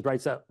 Yeah, it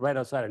was right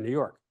outside of New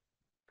York.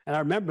 And I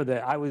remember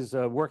that I was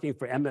working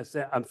for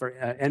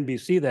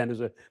NBC then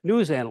as a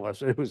news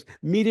analyst, and it was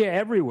media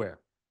everywhere.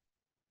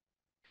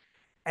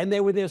 And they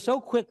were there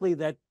so quickly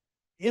that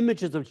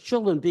images of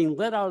children being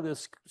let out of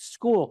this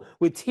school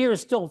with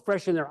tears still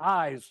fresh in their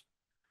eyes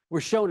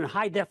were shown in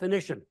high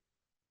definition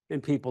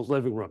in people's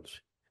living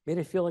rooms. Made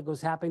it feel like it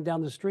was happening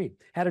down the street.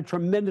 Had a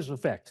tremendous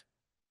effect.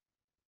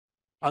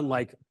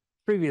 Unlike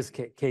previous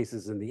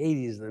cases in the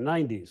 80s and the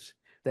 90s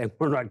that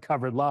were not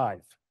covered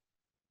live.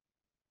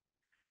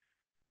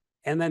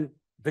 And then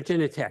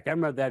Virginia Tech, I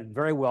remember that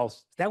very well.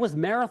 That was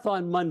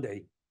Marathon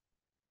Monday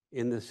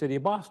in the city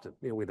of Boston.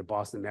 You know, we had the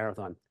Boston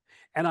Marathon.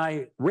 And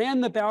I ran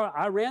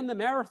the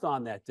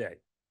marathon that day.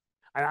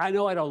 I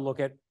know I don't look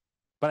it,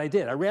 but I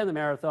did. I ran the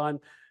marathon,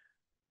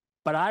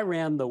 but I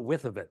ran the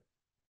width of it.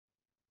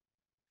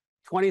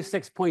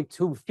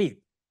 26.2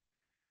 feet.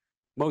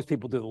 Most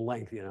people do the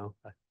length, you know.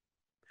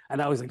 And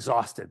I was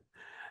exhausted.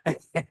 And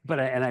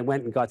I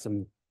went and got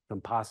some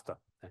pasta.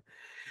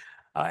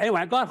 Anyway,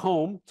 I got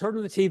home, turned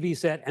to the TV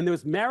set, and there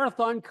was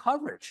marathon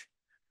coverage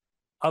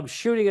of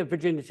shooting at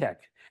Virginia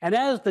Tech. And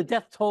as the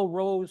death toll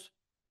rose,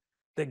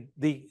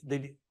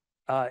 the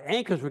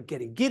anchors were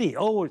getting giddy.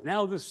 Oh,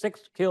 now there's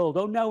 6 killed.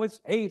 Oh, now it's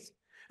 8.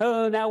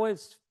 Oh, now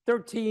it's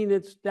 13.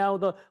 It's now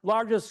the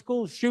largest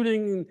school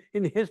shooting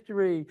in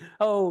history.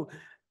 Oh,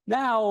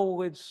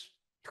 now it's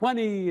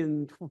 20,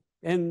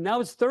 and now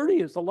it's 30.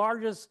 It's the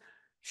largest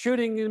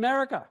shooting in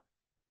America.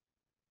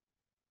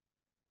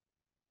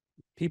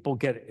 People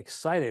get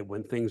excited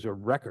when things are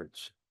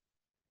records.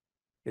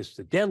 It's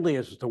the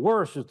deadliest, it's the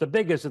worst, it's the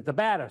biggest, it's the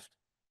baddest.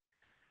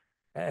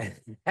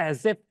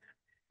 As if,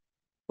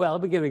 well,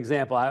 let me give an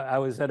example. I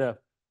was at an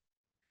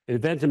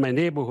event in my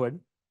neighborhood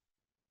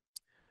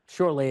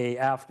shortly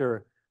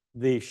after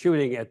the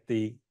shooting at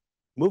the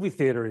movie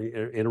theater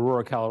in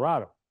Aurora,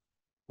 Colorado,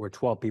 where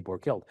 12 people were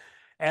killed.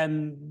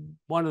 And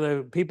one of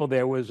the people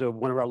there was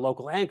one of our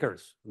local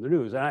anchors in the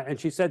news. And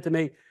she said to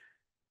me,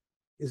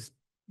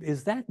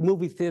 is that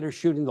movie theater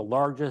shooting the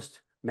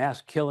largest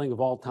mass killing of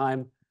all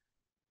time?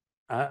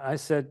 I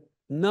said,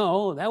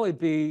 no, that would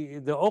be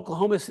the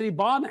Oklahoma City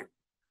bombing.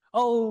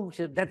 Oh,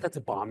 that's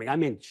a bombing. I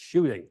mean,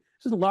 shooting.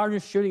 This is the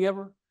largest shooting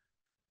ever.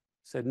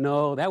 I said,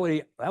 no, that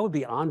would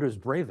be Anders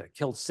Breivik,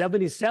 killed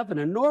 77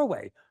 in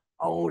Norway.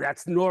 Oh,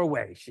 that's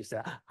Norway, she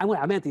said.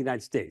 I meant the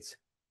United States.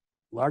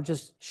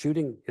 Largest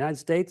shooting, United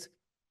States?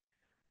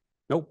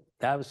 Nope,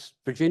 that was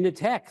Virginia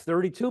Tech,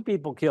 32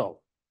 people killed.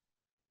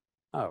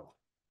 Oh.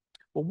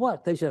 Well,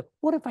 what? They said,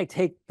 what if I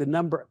take the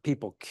number of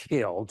people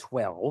killed,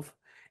 12,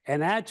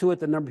 and add to it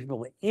the number of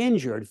people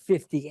injured,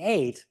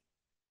 58,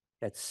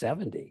 that's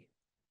 70.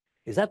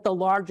 Is that the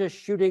largest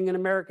shooting in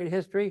American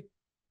history?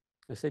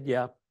 I said,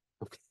 yeah.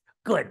 Okay,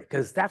 good,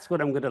 because that's what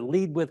I'm going to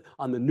lead with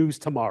on the news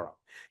tomorrow.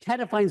 Had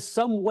to find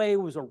some way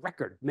it was a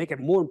record, make it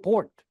more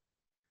important.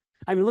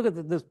 I mean, look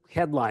at this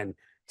headline.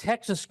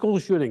 Texas school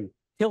shooting,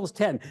 kills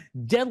 10,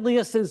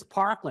 deadliest since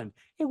Parkland.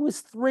 It was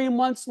 3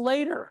 months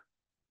later.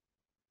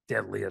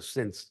 Deadliest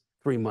since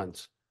 3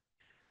 months.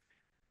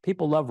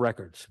 People love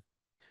records.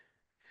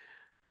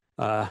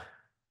 Problem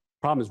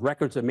is,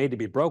 records are made to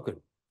be broken,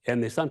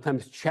 and they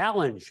sometimes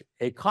challenge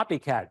a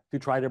copycat to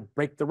try to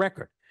break the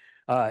record.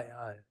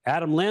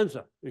 Adam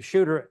Lanza, the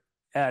shooter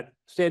at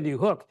Sandy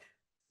Hook,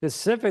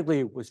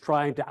 specifically was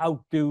trying to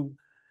outdo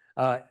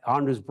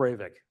Anders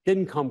Breivik.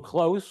 Didn't come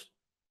close,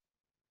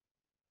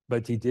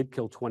 but he did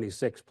kill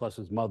 26 plus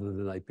his mother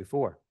the night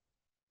before.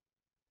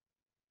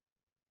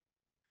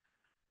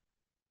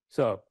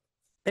 So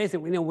they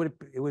said, you know, would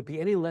it be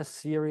any less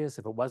serious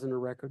if it wasn't a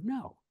record?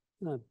 No,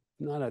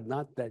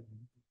 not that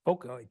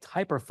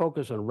hyper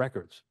focus on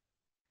records.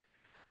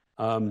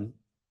 All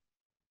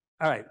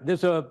right,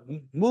 there's a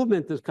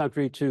movement in this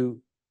country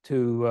to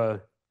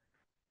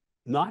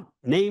not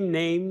name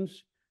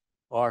names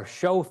are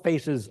show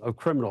faces of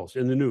criminals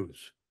in the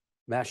news,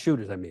 mass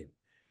shooters, I mean.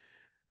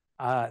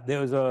 There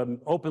was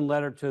an open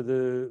letter to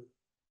the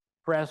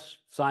press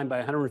signed by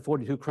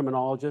 142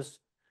 criminologists.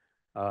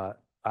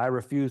 I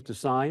refused to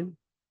sign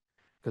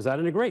because I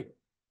didn't agree.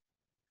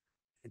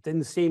 It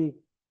didn't seem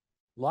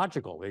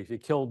logical. If you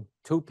killed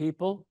 2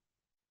 people,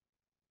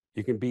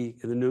 you can be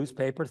in the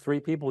newspaper,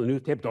 3 people in the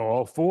newspaper,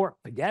 or 4,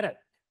 forget it.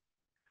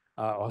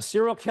 Or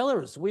serial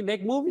killers, we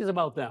make movies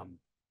about them.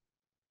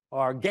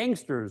 Or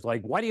gangsters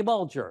like Whitey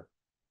Bulger.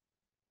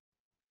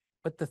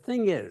 But the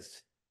thing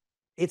is,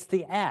 it's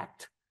the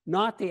act,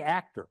 not the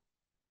actor,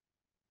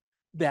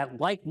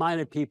 that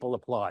like-minded people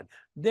applaud.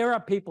 There are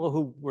people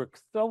who were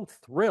so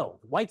thrilled,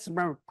 white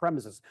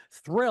supremacists,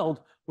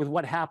 thrilled with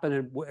what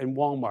happened in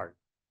Walmart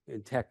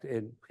in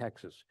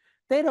Texas.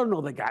 They don't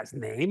know the guy's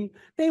name.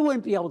 They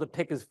wouldn't be able to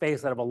pick his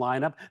face out of a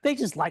lineup. They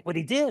just like what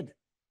he did.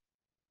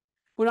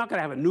 We're not going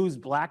to have a news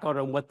blackout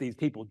on what these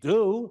people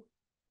do.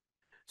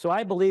 So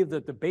I believe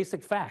that the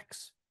basic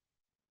facts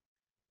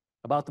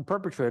about the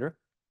perpetrator,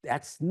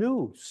 that's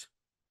news.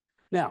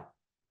 Now,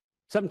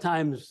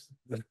 sometimes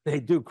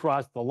they do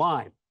cross the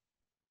line.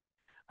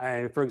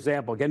 For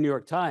example, again, New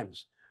York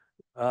Times,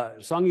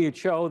 Sung-Yi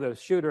Cho, the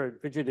shooter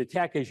at Virginia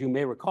Tech, as you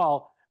may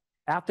recall,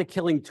 after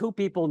killing 2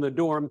 people in the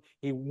dorm,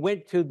 he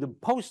went to the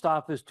post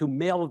office to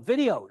mail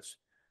videos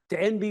to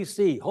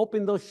NBC,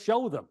 hoping they'll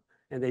show them.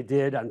 And they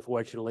did,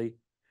 unfortunately.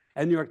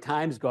 And New York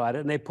Times got it,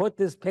 and they put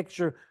this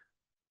picture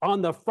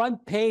on the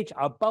front page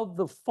above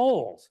the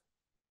fold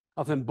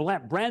of him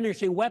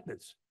brandishing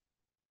weapons.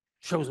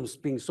 Shows him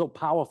being so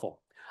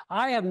powerful.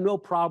 I have no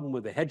problem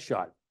with the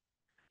headshot,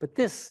 but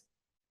this,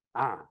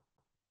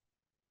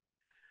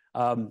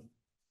 and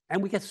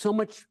we get so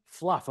much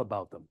fluff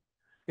about them.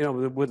 You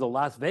know, with the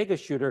Las Vegas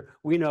shooter,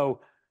 we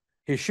know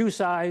his shoe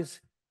size,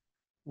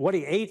 what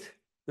he ate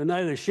the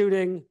night of the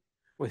shooting,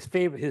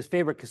 his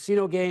favorite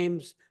casino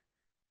games,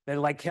 they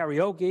like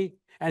karaoke.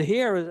 And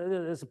here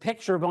is a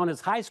picture of on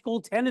his high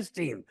school tennis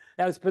team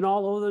that's been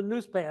all over the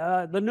news,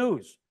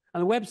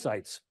 on the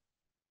websites,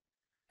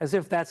 as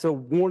if that's a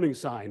warning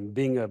sign,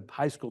 being a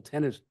high school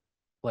tennis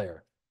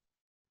player.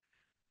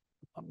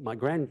 My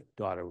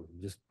granddaughter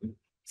just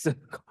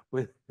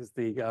was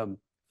the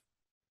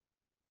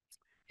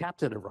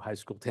captain of her high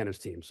school tennis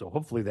team, so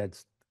hopefully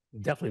that's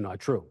definitely not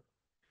true.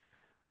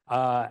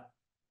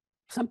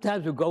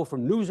 Sometimes we go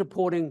from news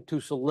reporting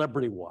to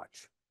celebrity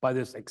watch by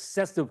this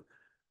excessive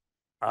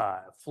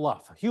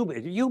fluff.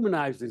 It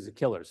humanizes the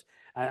killers.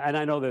 And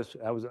I know this,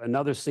 I was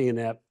another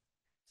CNN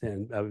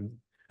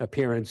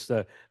appearance.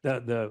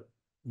 The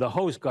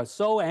host got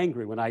so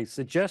angry when I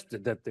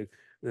suggested that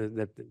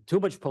too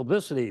much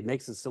publicity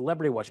makes it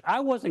celebrity watch. I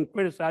wasn't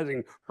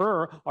criticizing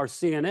her or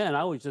CNN.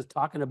 I was just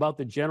talking about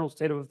the general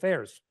state of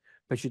affairs,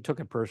 but she took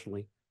it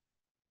personally.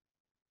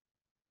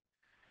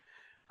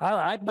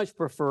 I'd much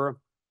prefer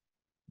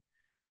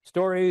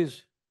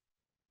stories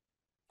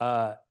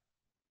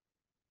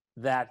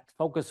that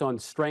focus on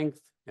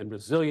strength and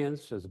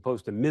resilience as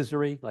opposed to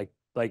misery, like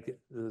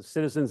the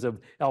citizens of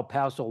El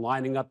Paso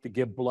lining up to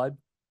give blood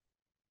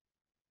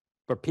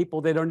for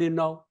people they don't even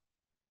know.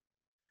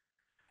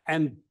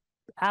 And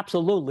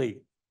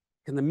absolutely,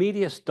 can the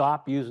media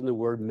stop using the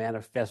word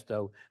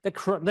manifesto?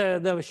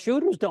 The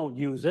shooters don't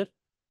use it.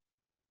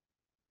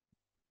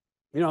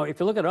 You know, if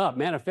you look it up,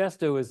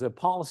 manifesto is a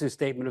policy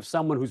statement of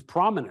someone who's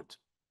prominent,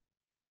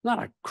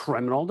 not a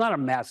criminal, not a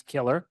mass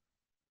killer.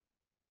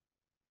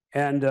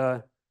 And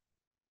the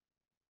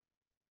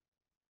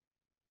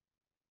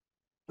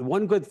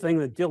one good thing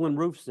that Dylan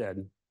Roof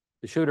said,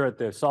 the shooter at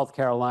the South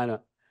Carolina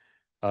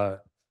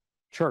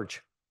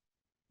church,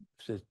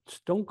 says,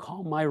 don't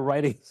call my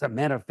writings a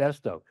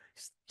manifesto.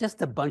 It's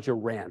just a bunch of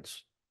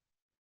rants.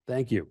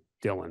 Thank you,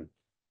 Dylan,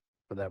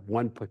 for that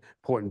one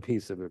important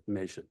piece of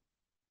information.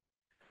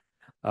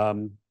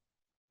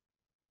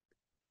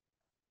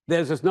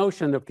 There's this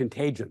notion of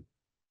contagion.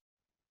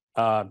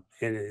 And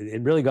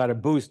it really got a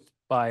boost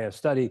by a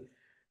study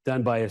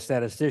done by a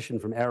statistician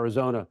from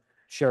Arizona,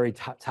 Sherry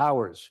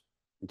Towers,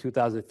 in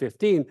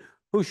 2015,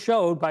 who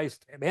showed by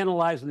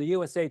analyzing the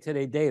USA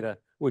Today data,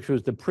 which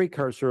was the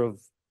precursor of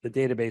the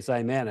database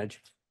I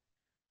manage,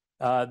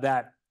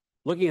 that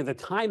looking at the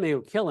timing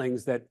of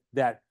killings,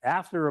 that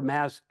after a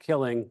mass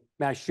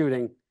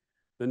shooting,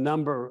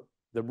 the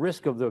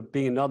risk of there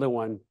being another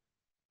one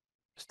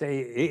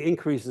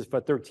increases for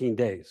 13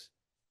 days.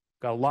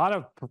 Got a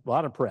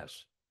lot of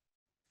press.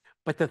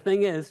 But the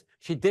thing is,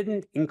 she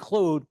didn't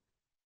include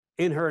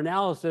in her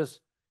analysis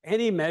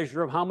any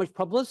measure of how much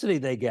publicity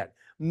they get.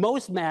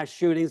 Most mass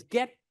shootings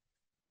get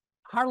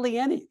hardly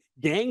any.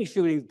 Gang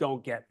shootings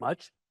don't get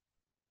much.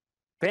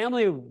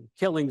 Family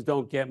killings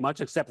don't get much,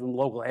 except in the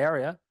local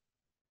area.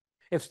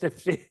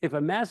 If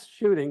a mass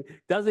shooting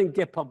doesn't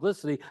get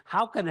publicity,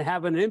 how can it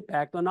have an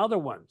impact on other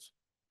ones?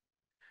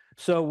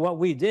 So what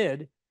we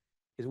did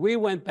is we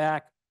went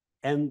back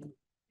and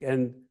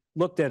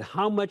looked at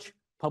how much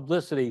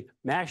publicity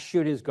mass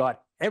shootings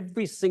got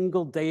every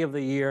single day of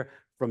the year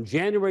from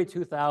January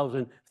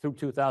 2000 through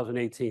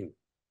 2018.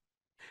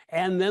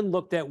 And then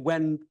looked at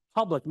when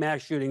public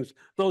mass shootings,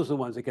 those are the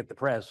ones that get the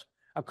press,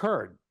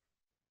 occurred.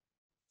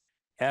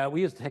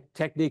 We use a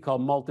technique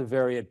called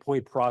multivariate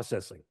point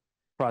processing,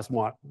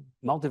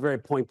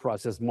 multivariate point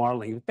process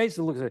modeling. It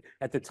basically looks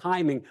at the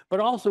timing, but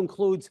also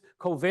includes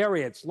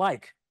covariates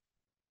like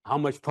how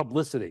much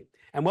publicity.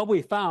 And what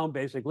we found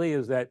basically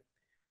is that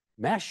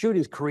mass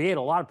shootings create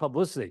a lot of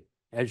publicity,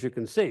 as you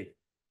can see.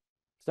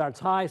 Starts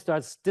high,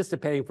 starts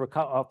dissipating for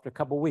after a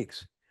couple of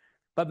weeks.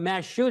 But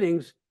mass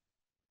shootings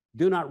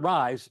do not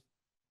rise.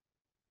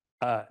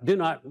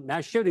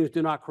 Mass shootings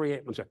do not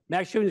create, I'm sorry,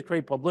 mass shootings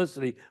create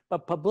publicity,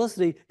 but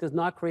publicity does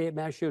not create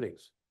mass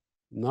shootings.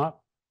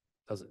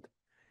 Doesn't.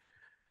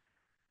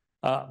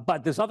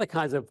 But there's other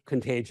kinds of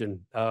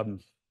contagion.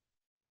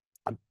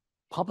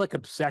 Public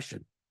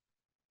obsession,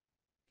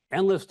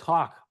 endless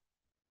talk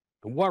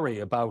and worry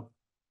about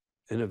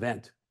an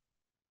event.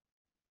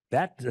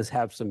 That does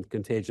have some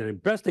contagion. The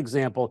best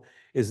example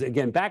is,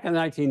 again, back in the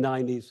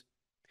 1990s,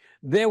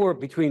 there were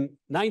between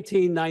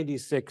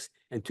 1996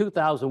 and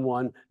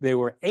 2001, there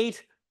were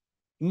 8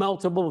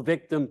 multiple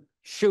victim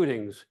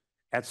shootings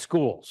at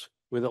schools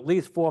with at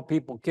least 4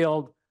 people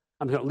killed.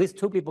 I mean, at least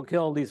 2 people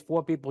killed, at least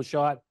 4 people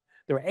shot.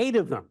 There were 8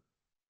 of them.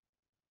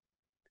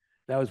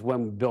 That was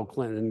when Bill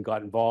Clinton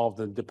got involved.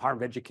 The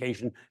Department of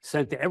Education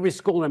sent to every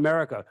school in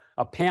America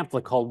a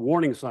pamphlet called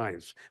warning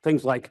signs.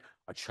 Things like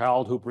a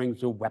child who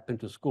brings a weapon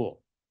to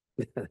school.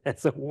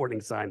 That's a warning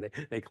sign,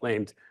 they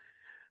claimed.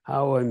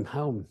 How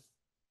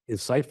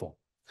insightful.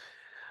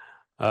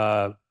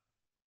 And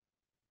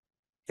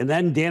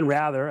then Dan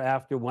Rather,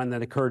 after one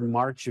that occurred in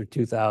March of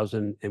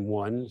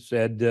 2001,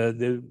 said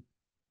the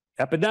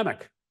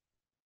epidemic.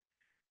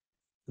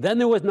 Then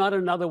there was not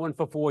another one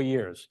for 4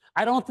 years.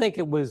 I don't think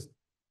it was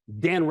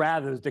Dan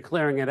Rather's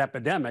declaring an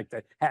epidemic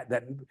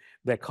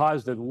that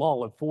caused a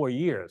lull of 4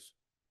 years.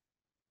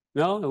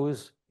 No, it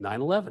was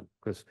 9/11,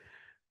 because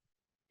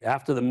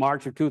after the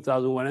March of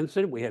 2001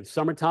 incident, we had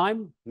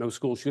summertime, no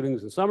school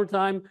shootings in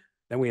summertime.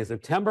 Then we had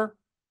September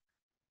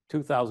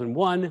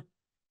 2001.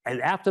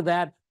 And after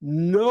that,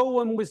 no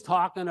one was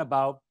talking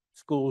about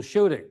school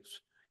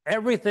shootings.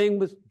 Everything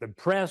was, the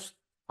press,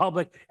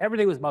 public,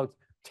 everything was about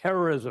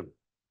terrorism,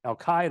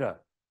 Al-Qaeda.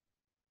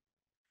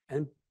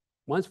 And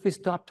once we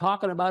stopped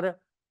talking about it,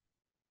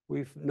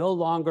 we've no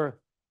longer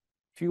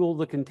fueled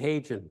the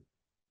contagion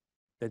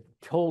that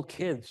told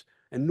kids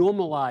and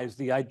normalized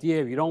the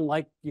idea, if you don't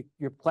like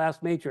your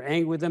classmates, you're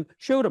angry with them,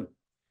 shoot them.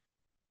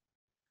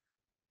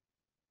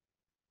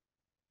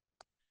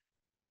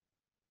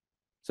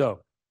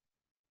 So,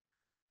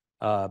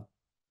 I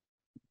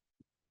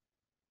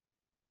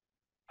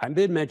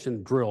did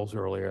mention drills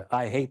earlier.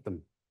 I hate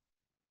them.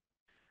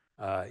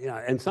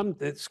 And some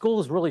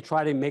schools really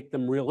try to make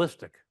them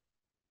realistic.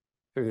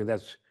 They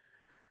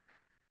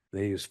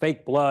use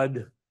fake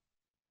blood,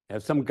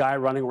 have some guy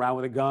running around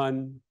with a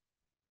gun.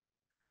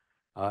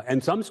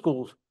 And some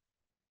schools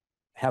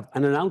have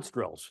unannounced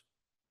drills.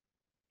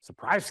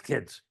 Surprise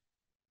kids.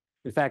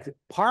 In fact,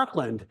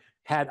 Parkland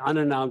had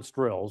unannounced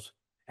drills.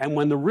 And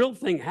when the real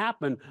thing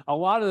happened, a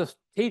lot of the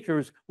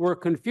teachers were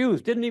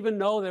confused, didn't even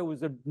know there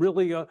was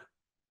really a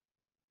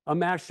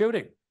mass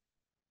shooting.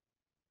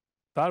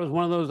 Thought it was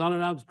one of those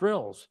unannounced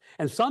drills.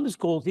 And some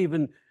schools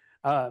even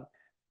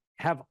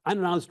have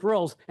unannounced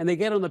drills, and they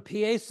get on the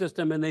PA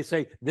system and they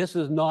say, this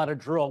is not a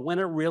drill, when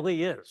it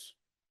really is.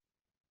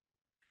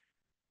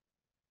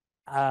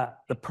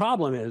 The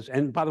problem is,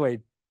 and by the way,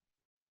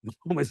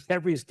 almost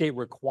every state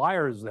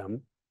requires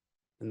them,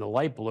 and the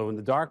light blue and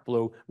the dark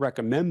blue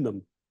recommend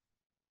them.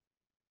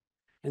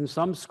 And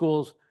some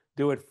schools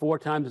do it 4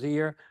 times a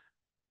year.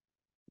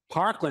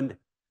 Parkland,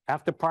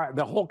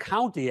 the whole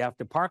county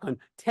after Parkland,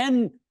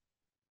 10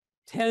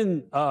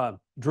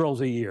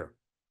 drills a year.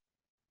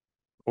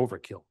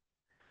 Overkill.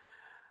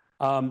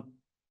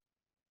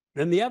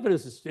 Then the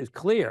evidence is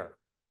clear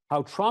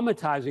how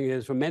traumatizing it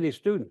is for many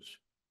students.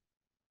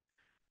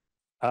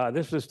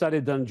 This was a study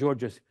done at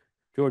Georgia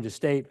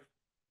State,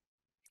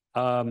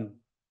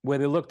 where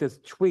they looked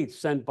at tweets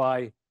sent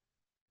by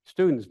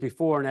students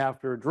before and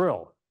after a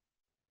drill.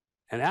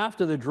 And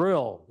after the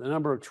drill, the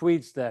number of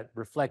tweets that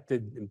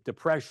reflected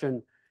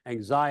depression,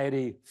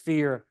 anxiety,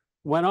 fear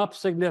went up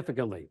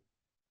significantly.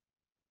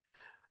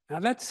 Now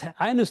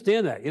I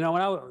understand that. You know,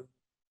 when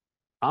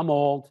I'm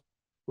old.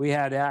 We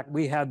had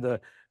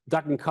the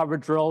duck and cover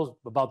drills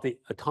about the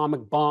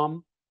atomic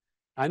bomb.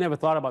 I never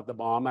thought about the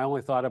bomb. I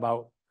only thought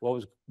about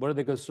what are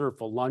they going to serve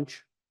for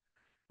lunch?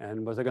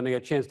 And was I going to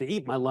get a chance to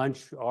eat my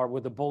lunch, or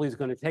were the bullies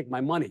going to take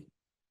my money?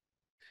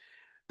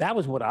 That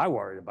was what I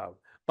worried about.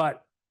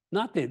 But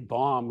not the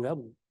bomb.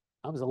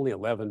 I was only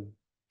 11,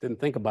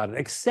 didn't think about it,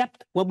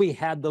 except when we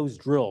had those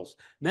drills.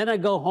 Then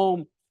I'd go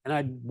home and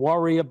I'd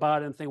worry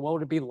about it and think, what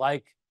would it be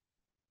like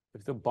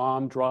if the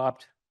bomb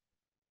dropped?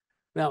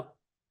 Now,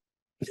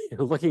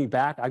 looking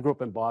back, I grew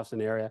up in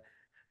Boston area.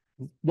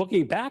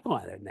 Looking back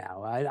on it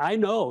now, I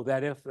know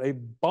that if a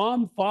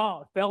bomb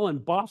fell in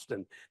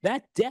Boston,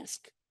 that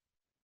desk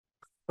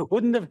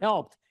wouldn't have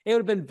helped. It would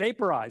have been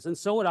vaporized, and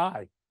so would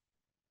I.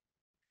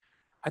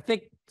 I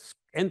think,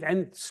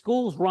 and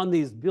schools run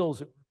these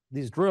drills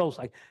these drills,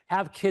 like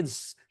have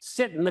kids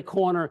sit in the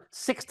corner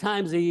 6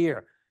 times a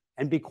year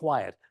and be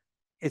quiet.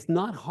 It's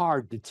not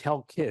hard to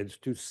tell kids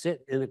to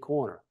sit in a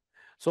corner.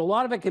 So a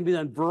lot of it can be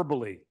done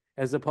verbally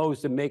as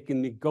opposed to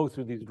making me go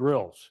through these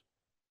drills.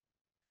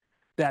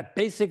 That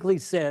basically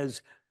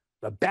says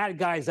the bad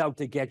guy's out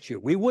to get you.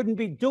 We wouldn't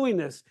be doing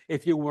this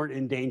if you weren't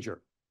in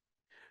danger.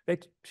 They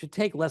should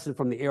take lesson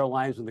from the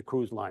airlines and the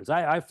cruise lines.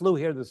 I flew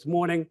here this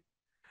morning.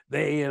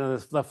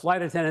 The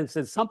flight attendant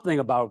said something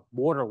about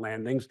water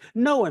landings.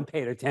 No one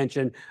paid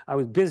attention. I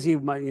was busy,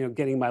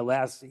 getting my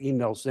last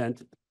email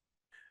sent.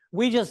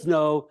 We just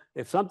know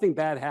if something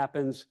bad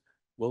happens,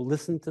 we'll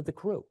listen to the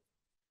crew.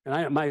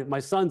 And my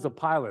son's a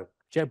pilot,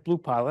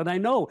 JetBlue pilot, and I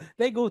know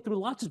they go through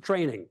lots of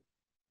training.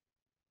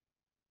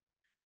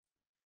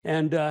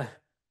 And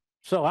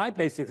so I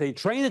basically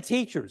train the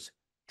teachers,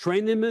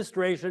 train the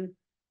administration,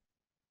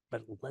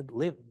 but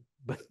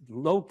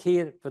low key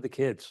it for the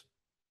kids.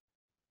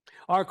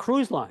 Our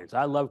cruise lines,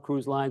 I love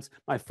cruise lines.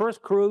 My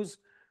first cruise,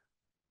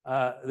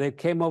 they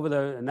came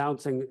over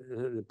announcing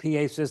the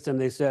PA system.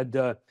 They said,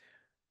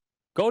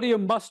 go to your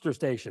muster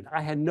station.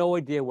 I had no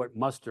idea what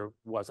muster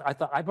was. I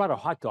thought I brought a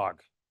hot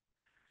dog.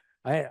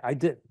 I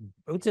did.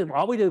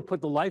 All we did was put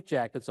the life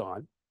jackets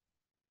on.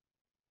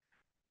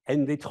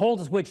 And they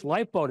told us which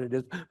lifeboat it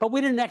is, but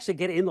we didn't actually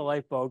get in the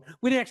lifeboat.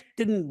 We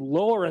didn't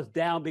lower us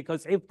down,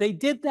 because if they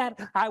did that,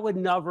 I would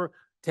never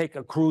take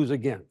a cruise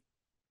again.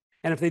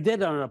 And if they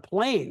did it on a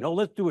plane, oh,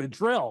 let's do a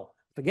drill,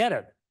 forget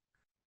it.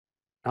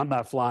 I'm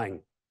not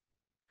flying.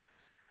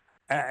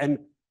 And,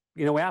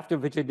 after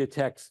Virginia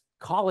Tech,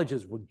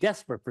 colleges were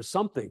desperate for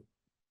something.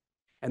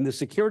 And the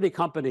security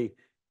company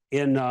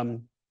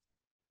in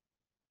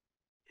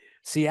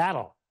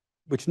Seattle,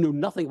 which knew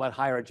nothing about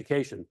higher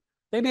education,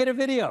 they made a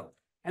video.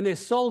 And they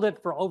sold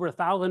it for over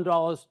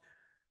 $1,000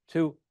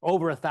 to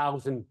over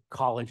 1,000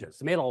 colleges.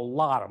 They made a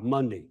lot of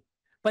money,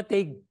 but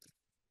they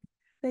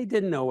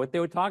didn't know what they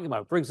were talking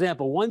about. For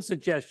example, one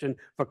suggestion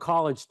for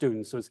college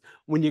students was,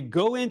 when you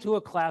go into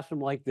a classroom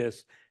like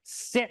this,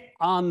 sit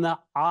on the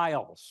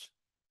aisles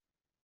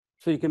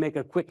so you can make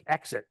a quick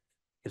exit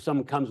if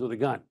someone comes with a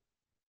gun.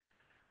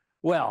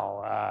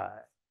 Well,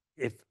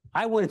 if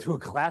I went into a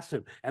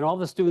classroom and all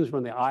the students were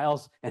in the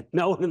aisles and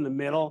no one in the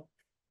middle,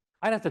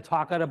 I'd have to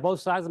talk out of both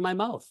sides of my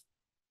mouth,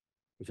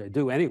 which I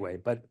do anyway,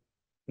 but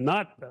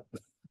not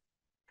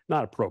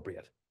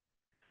appropriate.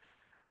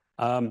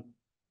 Let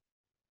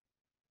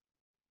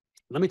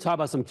me talk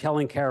about some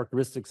telling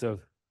characteristics of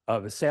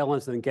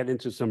assailants and then get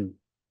into some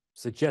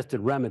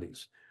suggested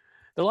remedies.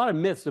 There are a lot of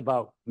myths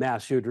about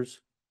mass shooters,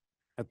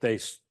 that they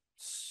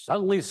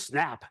suddenly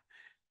snap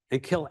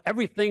and kill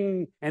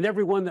everything and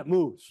everyone that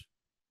moves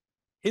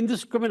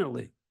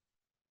indiscriminately.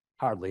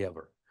 Hardly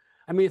ever.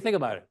 I mean, think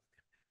about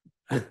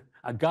it.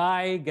 A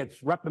guy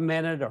gets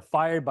reprimanded or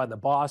fired by the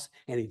boss,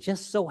 and he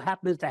just so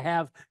happens to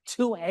have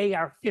 2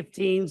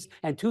 AR-15s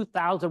and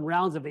 2,000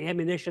 rounds of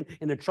ammunition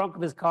in the trunk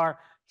of his car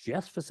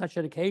just for such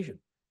an occasion,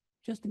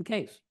 just in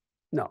case.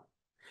 No,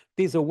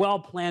 these are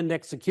well-planned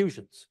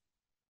executions.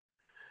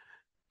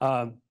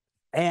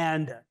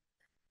 And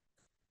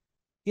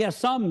yeah,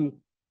 some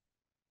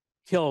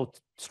kill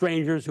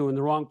strangers who are in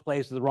the wrong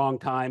place at the wrong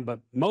time, but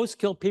most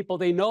kill people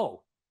they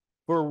know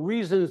for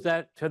reasons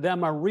that to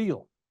them are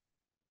real.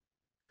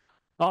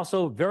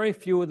 Also, very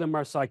few of them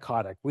are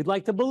psychotic. We'd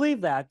like to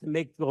believe that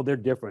well, they're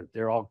different.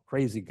 They're all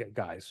crazy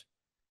guys.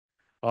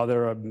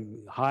 They're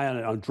high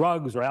on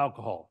drugs or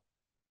alcohol.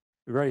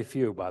 Very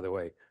few, by the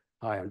way,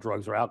 high on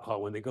drugs or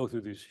alcohol when they go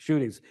through these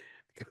shootings.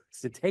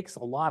 It takes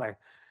a lot of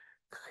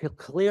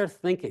clear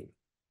thinking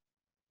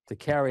to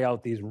carry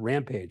out these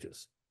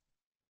rampages.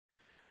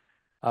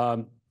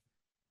 And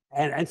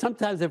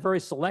sometimes they're very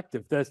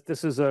selective.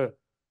 This is a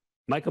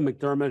Michael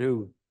McDermott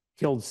who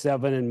killed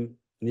 7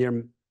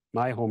 near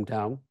my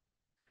hometown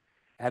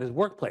at his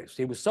workplace.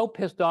 He was so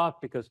pissed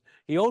off because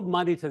he owed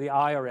money to the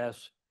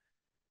IRS,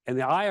 and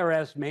the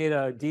IRS made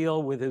a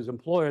deal with his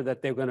employer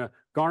that they were going to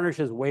garnish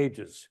his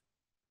wages.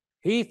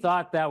 He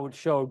thought that would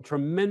show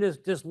tremendous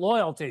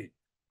disloyalty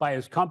by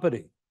his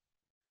company.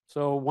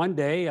 So one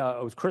day,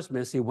 it was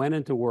Christmas, he went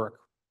into work.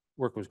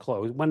 Work was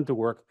closed, went into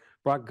work,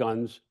 brought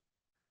guns.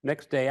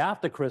 Next day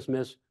after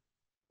Christmas,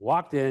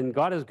 walked in,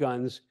 got his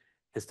guns,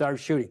 and started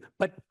shooting.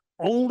 But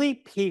only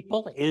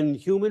people in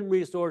human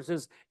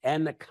resources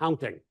and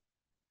accounting,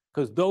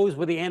 because those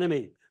were the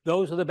enemy.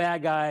 Those are the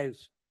bad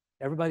guys.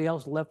 Everybody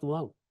else left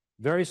alone.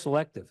 Very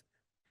selective.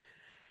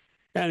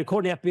 And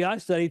according to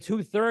FBI study,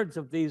 2/3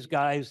 of these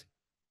guys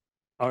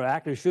are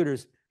active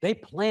shooters. They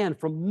plan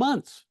for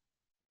months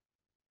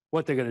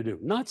what they're going to do,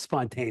 not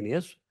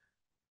spontaneous.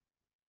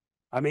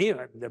 I mean,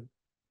 the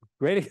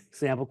great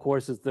example, of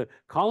course, is the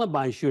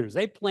Columbine shooters.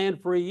 They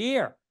planned for a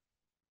year.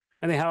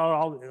 And they had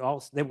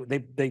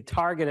they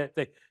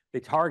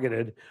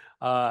targeted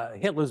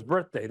Hitler's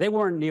birthday. They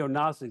weren't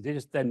neo-Nazis. They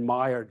just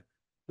admired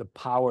the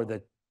power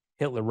that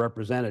Hitler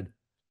represented.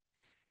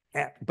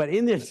 But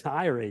in their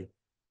diary,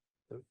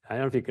 I don't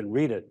know if you can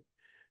read it,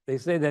 they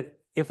say that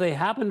if they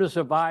happen to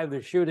survive the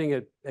shooting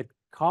at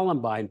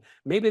Columbine,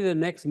 maybe the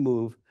next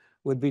move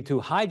would be to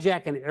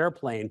hijack an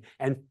airplane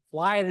and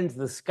fly it into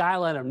the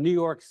skyline of New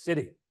York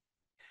City.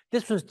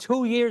 This was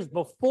 2 years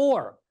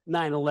before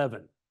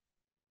 9/11.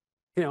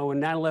 You know, when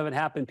 9/11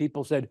 happened,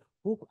 people said,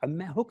 who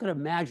could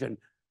imagine?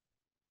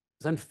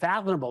 It's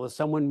unfathomable that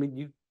someone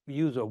would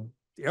use an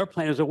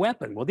airplane as a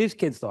weapon. Well, these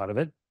kids thought of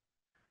it.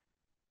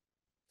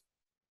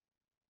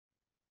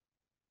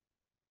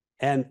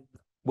 And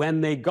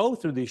when they go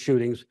through these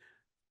shootings,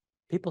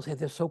 people say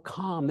they're so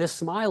calm, they're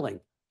smiling.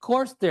 Of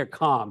course they're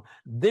calm.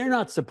 They're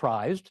not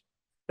surprised.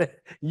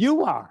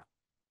 You are.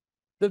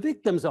 The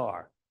victims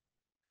are.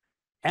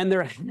 And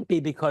they're happy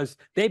because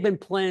they've been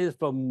planning this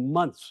for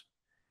months.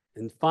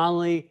 And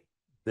finally,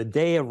 the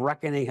day of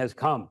reckoning has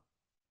come.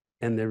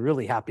 And they're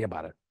really happy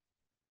about it.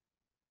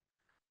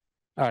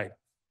 All right.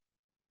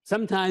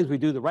 Sometimes we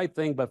do the right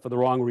thing, but for the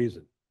wrong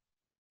reason.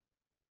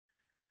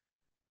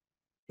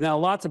 Now,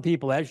 lots of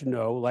people, as you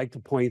know, like to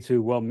point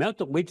to, well,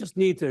 we just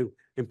need to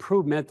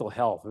improve mental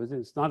health.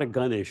 It's not a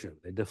gun issue.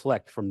 They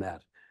deflect from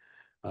that.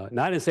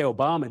 Now, I didn't say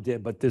Obama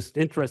did, but this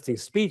interesting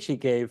speech he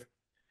gave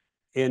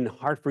in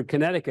Hartford,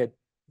 Connecticut,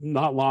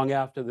 not long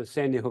after the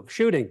Sandy Hook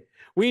shooting.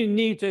 We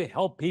need to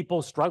help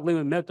people struggling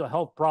with mental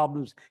health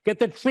problems get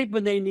the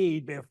treatment they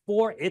need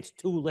before it's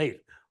too late.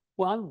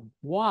 Well,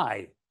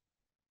 why?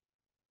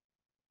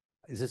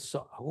 Is it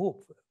so?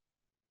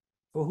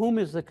 For whom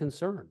is the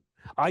concern?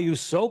 Are you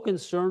so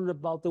concerned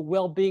about the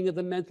well-being of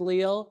the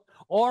mentally ill,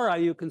 or are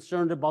you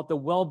concerned about the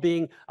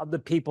well-being of the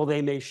people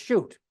they may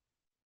shoot?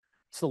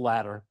 It's the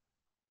latter,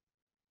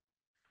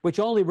 which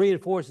only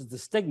reinforces the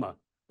stigma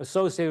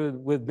associated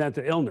with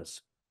mental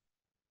illness.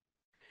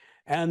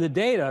 And the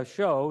data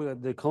show,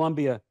 that the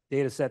Columbia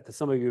data set that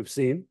some of you have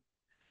seen,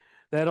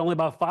 that only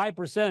about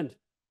 5%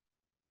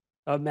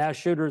 of mass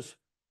shooters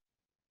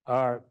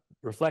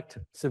reflect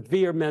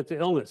severe mental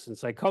illness and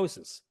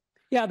psychosis.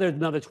 Yeah, there's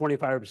another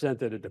 25%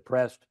 that are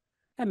depressed.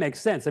 That makes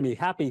sense. I mean,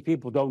 happy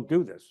people don't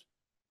do this.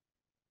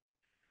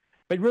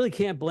 But you really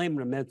can't blame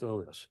them for mental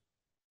illness.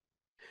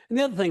 And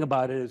the other thing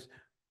about it is,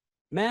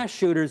 mass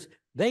shooters,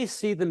 they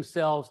see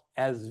themselves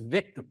as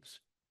victims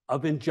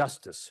of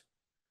injustice.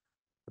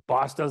 The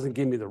boss doesn't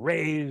give me the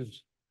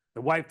raise.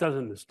 The wife doesn't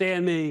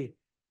understand me.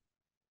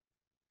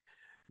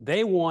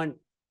 They want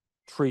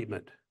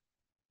treatment,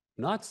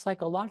 not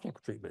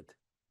psychological treatment.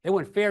 They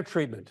want fair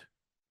treatment.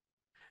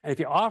 And if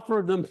you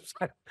offer them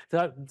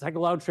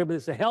psychological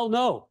treatment, they say, hell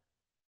no,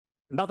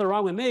 nothing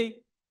wrong with me.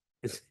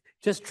 It's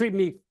just treat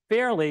me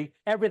fairly,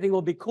 everything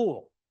will be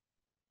cool.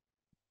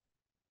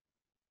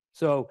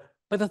 So,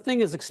 but the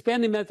thing is,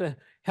 expanding mental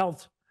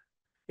health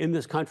in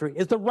this country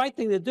is the right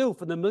thing to do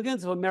for the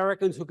millions of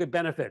Americans who could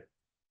benefit.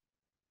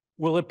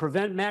 Will it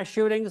prevent mass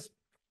shootings?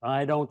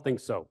 I don't think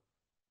so.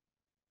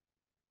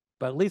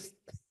 But at least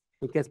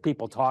it gets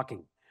people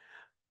talking.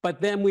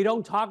 But then we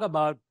don't talk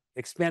about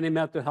expanding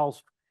mental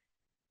health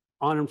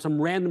on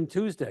some random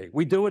Tuesday.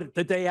 We do it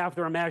the day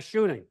after a mass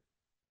shooting,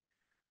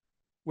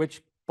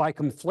 which by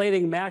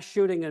conflating mass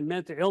shooting and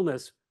mental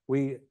illness,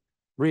 we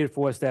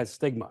reinforce that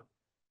stigma.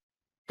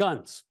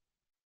 Guns.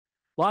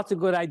 Lots of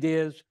good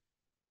ideas.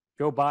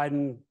 Joe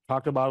Biden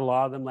talked about a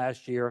lot of them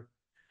last year.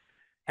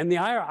 And the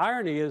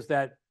irony is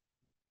that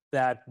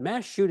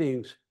mass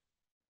shootings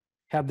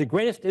have the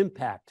greatest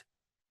impact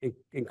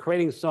in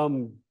creating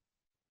some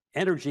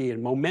energy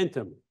and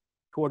momentum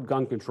toward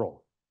gun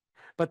control.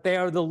 But they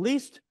are the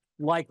least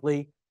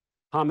likely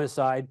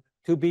homicide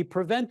to be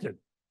prevented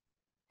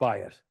by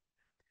it.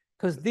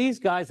 Because these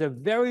guys are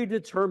very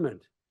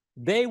determined.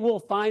 They will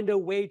find a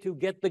way to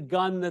get the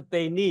gun that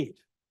they need.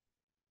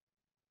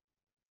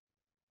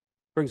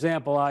 For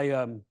example,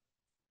 I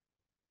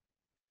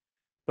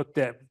looked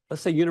at,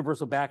 let's say,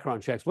 universal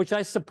background checks, which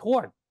I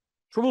support,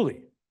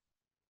 truly.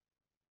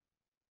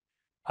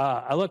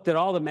 I looked at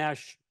all the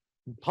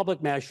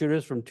public mass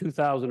shooters from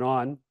 2000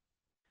 on,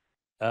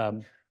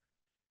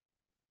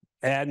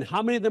 and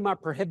how many of them are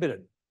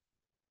prohibited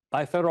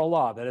by federal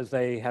law? That is,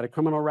 they had a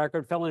criminal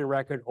record, felony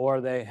record,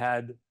 or they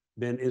had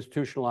been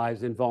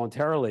institutionalized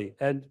involuntarily.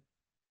 And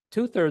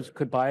 2/3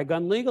 could buy a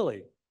gun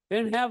legally. They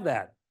didn't have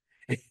that.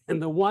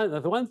 And the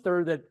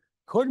 1/3 that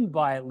couldn't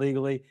buy it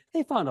legally,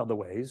 they found other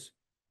ways.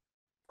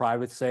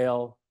 Private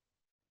sale,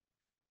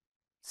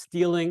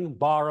 stealing,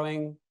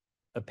 borrowing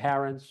the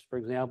parents, for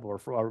example,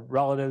 or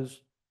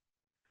relatives,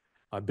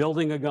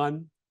 building a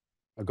gun,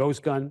 a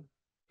ghost gun,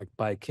 like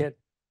by a kit.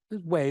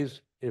 There's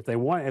ways, if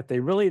they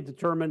really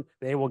determine,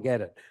 they will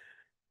get it.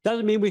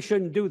 Doesn't mean we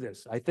shouldn't do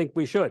this. I think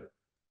we should.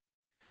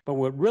 But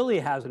what really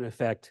has an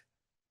effect,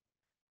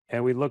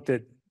 and we looked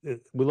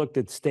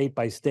at state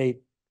by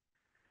state,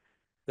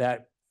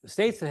 that the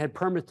states that had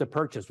permits to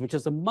purchase, which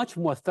is a much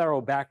more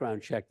thorough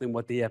background check than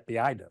what the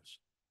FBI does.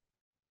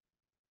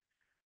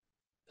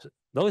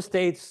 Those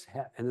states,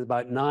 and there's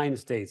about 9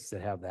 states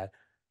that have that,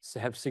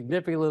 have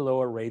significantly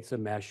lower rates of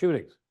mass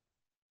shootings.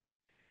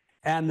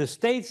 And the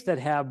states that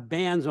have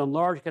bans on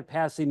large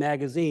capacity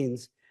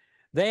magazines,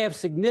 they have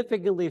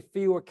significantly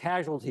fewer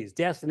casualties,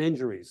 deaths and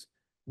injuries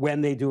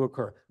when they do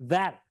occur.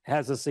 That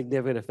has a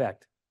significant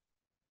effect.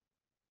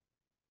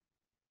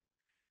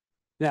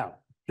 Now,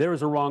 there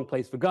is a wrong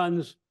place for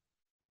guns.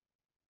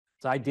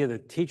 This idea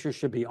that teachers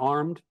should be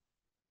armed.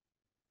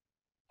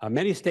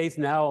 Many states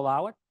now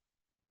allow it.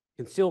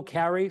 Concealed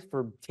carry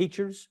for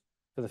teachers,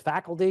 for the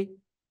faculty.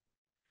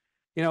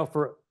 You know,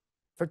 for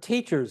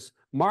teachers,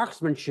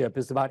 marksmanship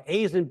is about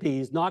A's and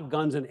B's, not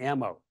guns and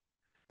ammo.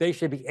 They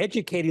should be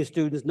educating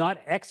students, not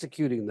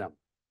executing them.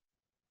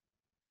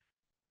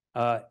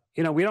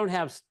 You know, we don't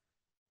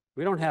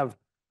have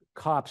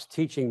cops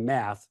teaching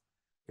math,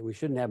 and we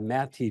shouldn't have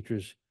math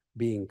teachers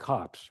being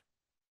cops.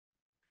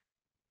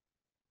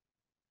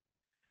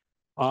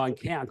 On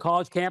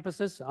college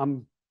campuses,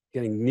 I'm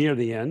getting near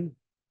the end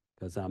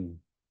because I'm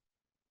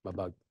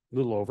about a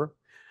little over.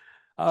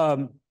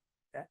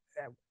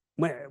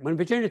 When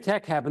Virginia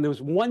Tech happened, there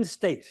was one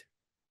state,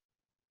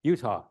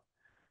 Utah,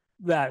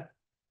 that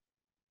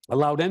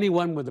allowed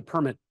anyone with a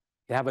permit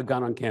to have a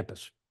gun on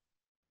campus.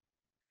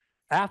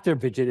 After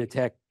Virginia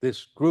Tech,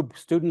 this group,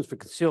 Students for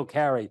Concealed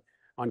Carry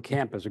on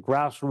Campus, a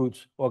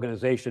grassroots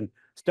organization,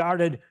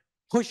 started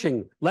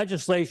pushing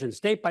legislation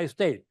state by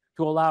state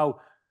to allow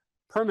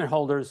permit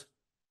holders,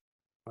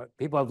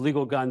 people who have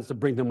legal guns, to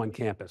bring them on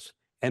campus.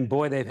 And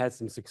boy, they've had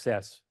some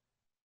success.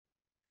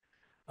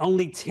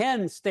 Only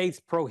 10 states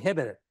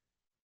prohibit it.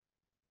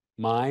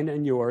 Mine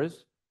and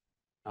yours,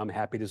 I'm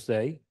happy to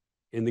say,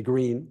 in the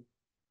green.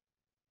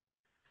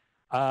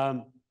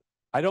 I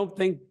don't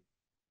think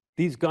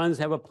these guns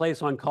have a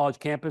place on college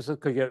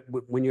campuses because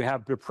when you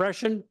have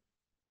depression,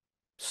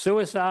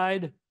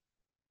 suicide,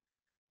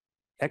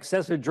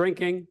 excessive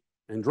drinking,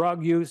 and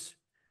drug use,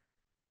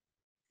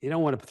 you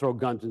don't want to throw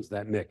guns into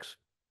that mix.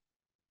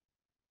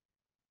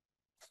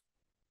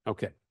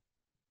 Okay.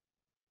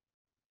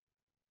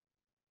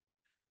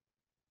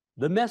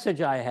 The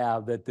message I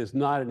have that there's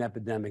not an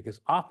epidemic is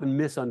often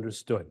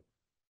misunderstood.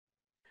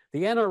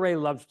 The NRA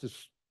loves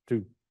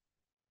to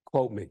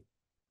quote me,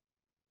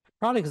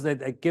 probably because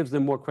it gives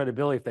them more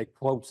credibility if they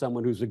quote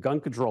someone who's a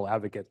gun control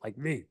advocate like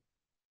me,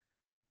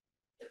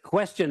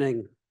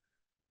 questioning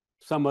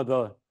some of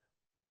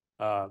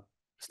the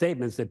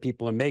statements that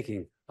people are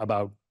making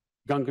about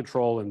gun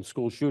control and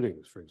school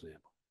shootings, for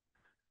example.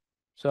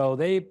 So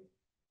they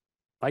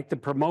like to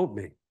promote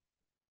me.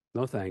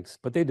 No thanks,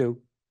 but they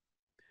do.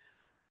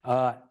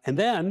 And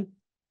then,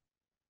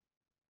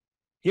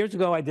 years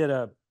ago, I did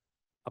a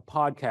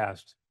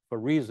podcast for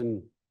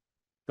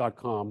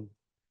Reason.com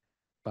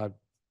about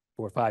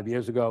 4 or 5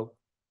 years ago.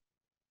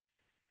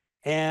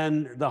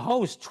 And the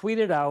host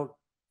tweeted out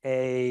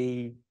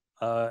a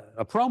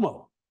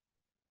promo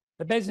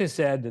that basically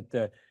said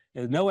that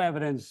there's no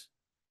evidence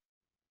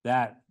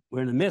that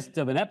we're in the midst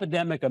of an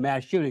epidemic of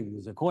mass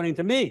shootings, according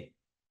to me,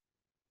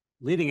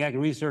 leading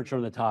researcher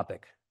on the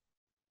topic.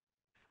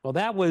 Well,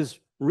 that was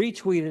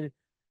retweeted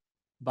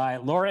by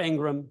Laura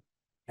Ingraham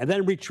and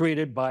then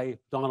retweeted by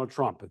Donald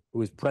Trump, who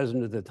was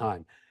president at the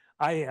time.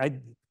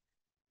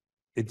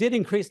 It did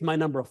increase my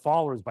number of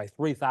followers by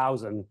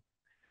 3,000,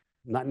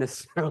 not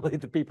necessarily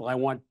the people I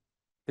want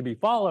to be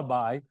followed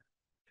by.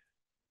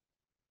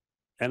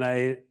 And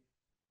I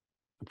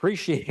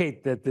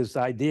appreciate that this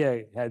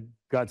idea had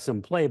got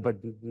some play,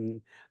 but the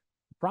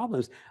problem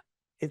is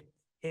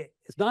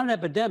it's not an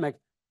epidemic,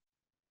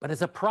 but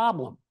it's a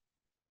problem.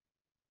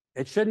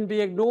 It shouldn't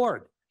be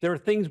ignored. There are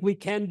things we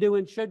can do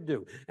and should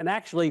do. And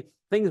actually,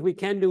 things we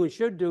can do and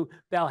should do,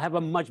 they'll have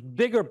a much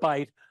bigger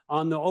bite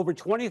on the over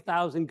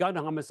 20,000 gun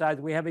homicides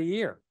we have a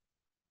year.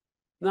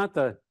 Not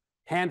the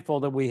handful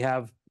that we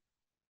have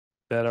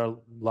that are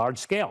large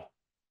scale.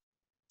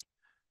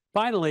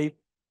 Finally,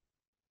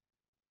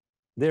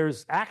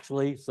 there's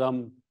actually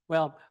some,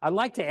 well, I'd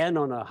like to end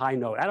on a high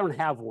note. I don't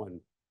have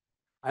one.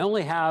 I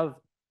only have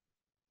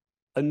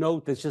a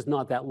note that's just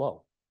not that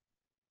low.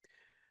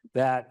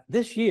 That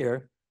this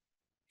year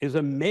is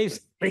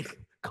amazingly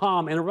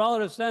calm in a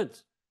relative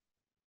sense.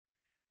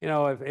 You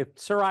know, if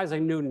Sir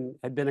Isaac Newton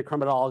had been a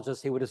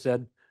criminologist, he would have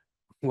said,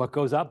 what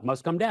goes up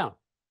must come down.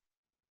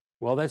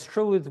 Well, that's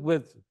true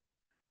with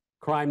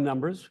crime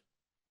numbers.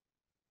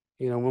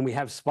 You know, when we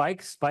have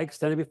spikes, spikes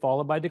tend to be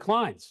followed by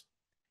declines.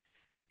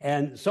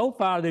 And so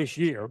far this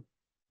year,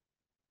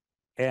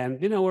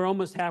 and you know, we're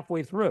almost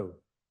halfway through,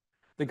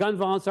 the gun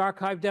violence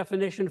archive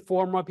definition,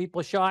 4 more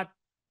people shot,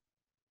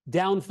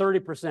 down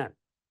 30%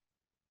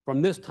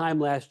 from this time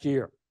last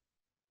year.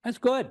 That's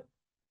good.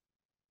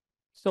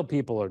 Still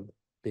people are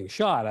being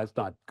shot, that's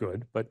not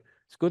good, but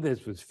it's good that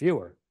it was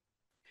fewer.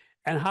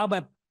 And how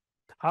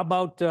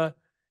about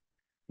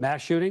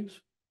mass shootings?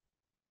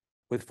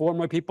 With 4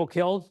 more people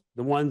killed,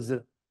 the ones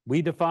that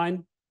we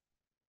define,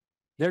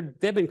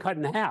 they've been cut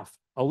in half.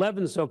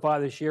 11 so far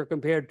this year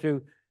compared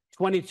to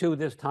 22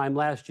 this time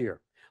last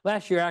year.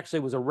 Last year actually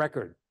was a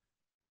record.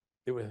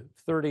 There were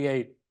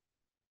 38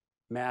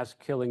 mass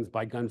killings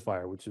by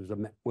gunfire, which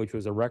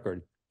was a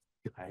record.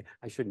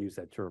 I shouldn't use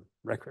that term,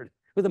 record.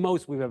 It was the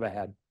most we've ever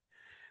had.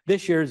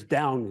 This year's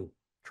down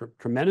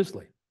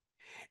tremendously.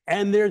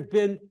 And there's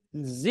been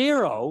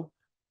 0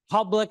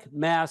 public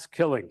mass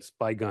killings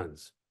by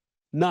guns.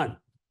 None.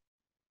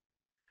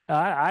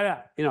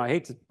 I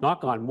hate to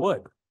knock on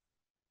wood.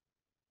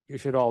 You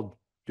should all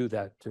do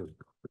that too.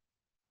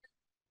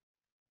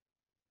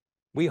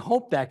 We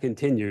hope that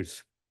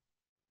continues.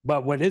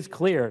 But what is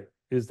clear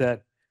is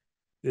that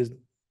is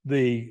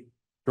the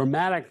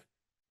dramatic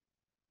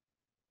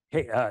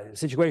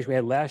situation we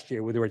had last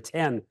year where there were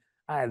 10,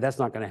 that's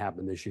not going to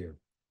happen this year.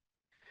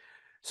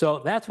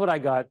 So that's what I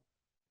got.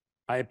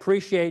 I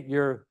appreciate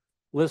your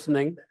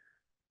listening.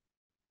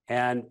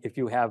 And if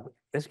you have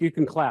this, you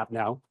can clap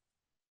now.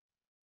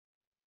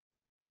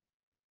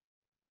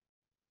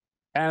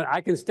 And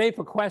I can stay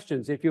for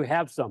questions if you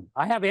have some.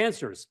 I have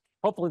answers.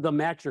 Hopefully they'll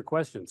match your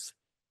questions.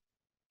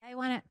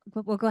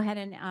 We'll go ahead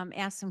and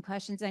ask some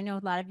questions. I know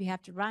a lot of you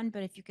have to run,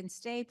 but if you can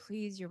stay,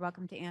 please, you're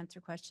welcome to answer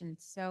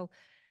questions. So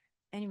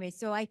anyway,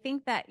 so I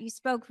think that you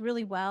spoke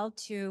really well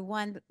to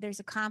one, there's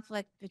a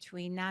conflict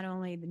between not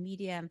only the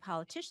media and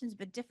politicians,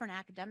 but different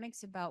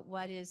academics about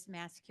what is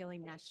mass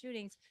killing, mass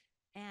shootings.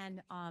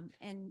 And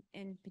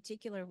in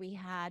particular, we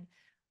had,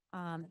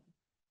 what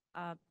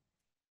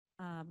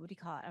do you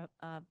call it?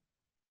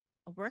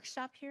 A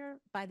workshop here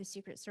by the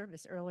Secret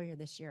Service earlier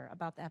this year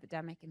about the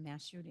epidemic and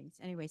mass shootings.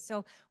 Anyway,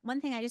 so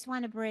one thing I just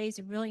want to raise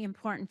a really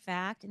important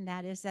fact, and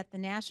that is that the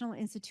National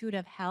Institute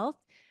of Health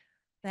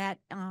that,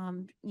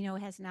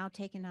 has now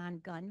taken on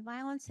gun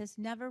violence has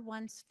never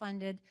once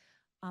funded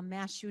a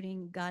mass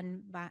shooting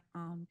gun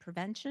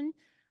prevention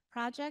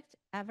project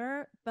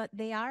ever, but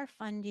they are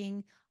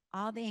funding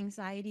all the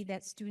anxiety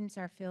that students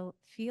are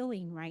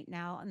feeling right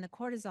now and the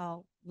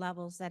cortisol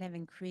levels that have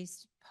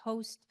increased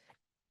post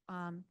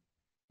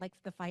like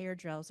the fire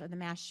drills or the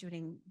mass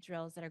shooting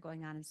drills that are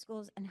going on in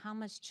schools, and how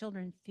much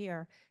children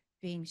fear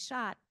being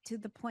shot to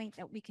the point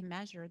that we can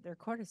measure their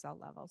cortisol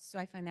levels. So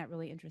I find that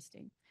really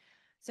interesting.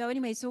 So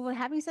anyway, so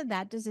having said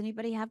that, does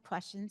anybody have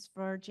questions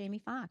for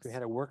Jamie Foxx? We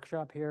had a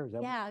workshop here. Is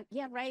that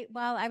Yeah, right.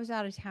 Well, I was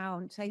out of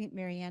town, so I think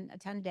Marianne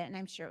attended it, and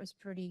I'm sure it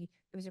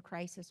was a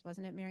crisis,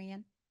 wasn't it,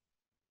 Marianne?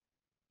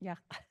 Yeah.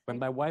 When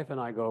my wife and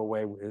I go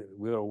away,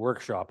 we go to a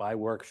workshop. I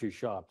work, she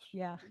shops.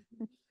 Yeah.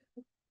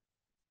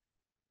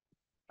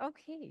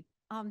 Okay.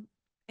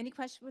 Any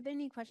questions? Were there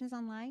any questions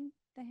online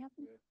that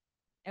happened?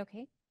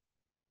 Okay.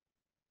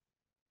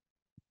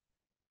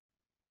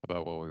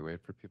 About while we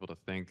wait for people to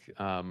think.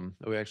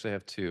 We actually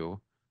have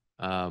two.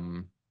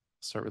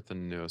 Start with the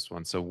newest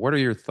one. So what are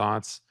your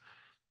thoughts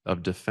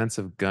of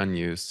defensive gun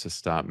use to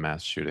stop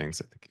mass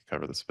shootings? I think you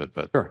covered this a bit,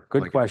 but Sure,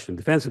 good question.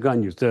 Defensive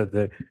gun use.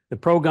 The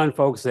pro-gun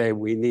folks say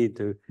we need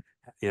to,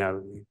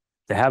 to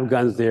have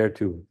guns there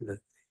to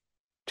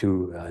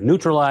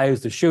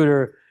neutralize the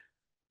shooter,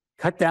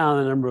 cut down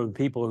the number of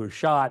people who are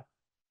shot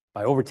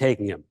by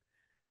overtaking him.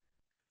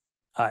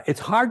 It's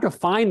hard to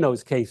find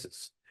those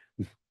cases.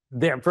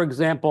 There, for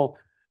example,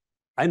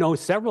 I know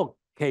several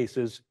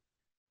cases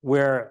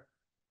where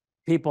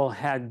people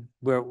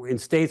were in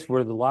states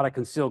where there's a lot of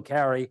concealed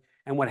carry,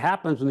 and what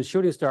happens when the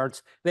shooting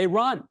starts, they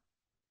run.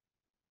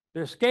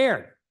 They're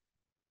scared,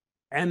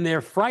 and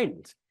they're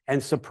frightened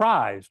and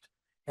surprised.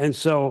 And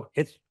so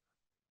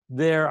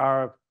there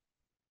are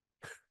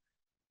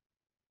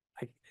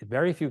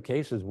very few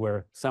cases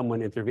where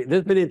someone intervenes.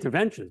 There's been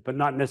interventions, but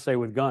not necessarily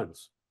with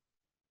guns.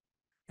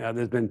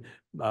 There's been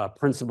a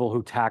principal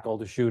who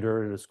tackled a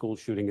shooter in a school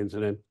shooting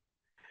incident.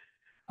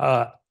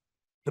 The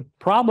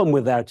problem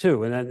with that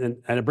too, and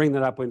I bring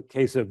that up in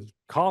case of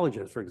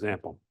colleges, for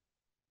example.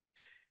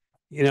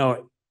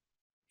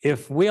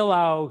 If we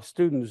allow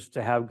students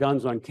to have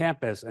guns on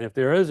campus, and if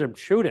there is a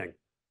shooting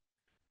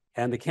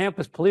and the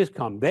campus police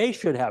come, they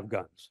should have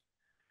guns.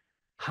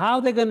 How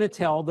are they going to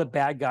tell the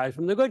bad guys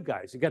from the good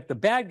guys? You got the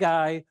bad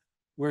guy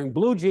wearing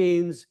blue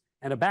jeans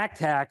and a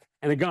backpack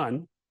and a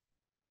gun,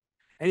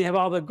 and you have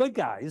all the good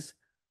guys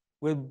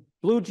with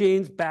blue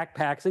jeans,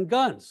 backpacks, and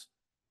guns.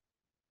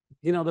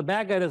 The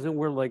bad guy doesn't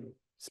wear like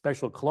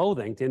special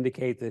clothing to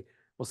indicate that,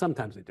 well,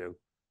 sometimes they do.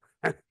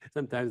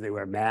 Sometimes they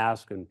wear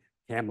masks and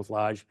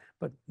camouflage,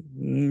 but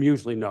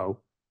usually no.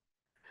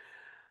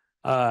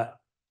 And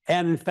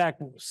in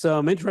fact,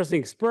 some interesting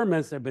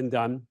experiments have been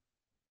done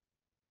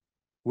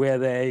where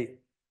they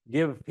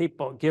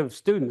give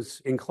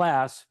students in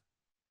class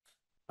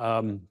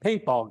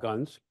paintball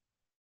guns,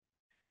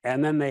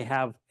 and then they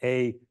have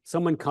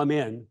someone come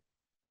in,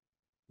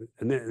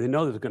 and they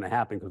know this is going to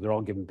happen because they're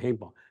all given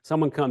paintball.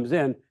 Someone comes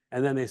in,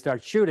 and then they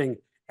start shooting,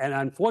 and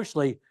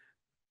unfortunately,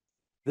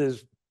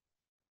 there's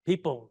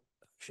people.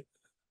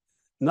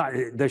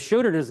 The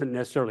shooter isn't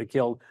necessarily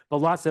killed, but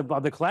lots of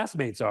other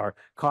classmates are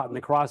caught in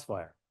the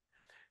crossfire.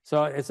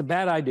 So it's a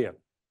bad idea,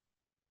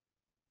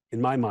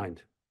 in my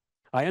mind.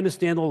 I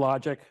understand the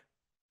logic,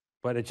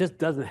 but it just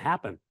doesn't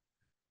happen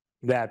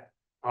that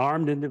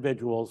armed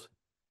individuals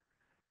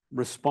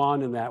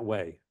respond in that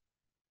way.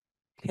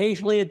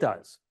 Occasionally it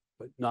does,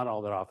 but not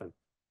all that often.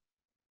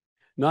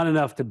 Not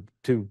enough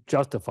to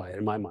justify it,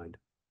 in my mind.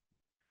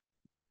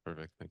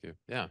 Perfect, thank you.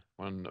 Yeah,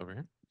 one over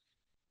here.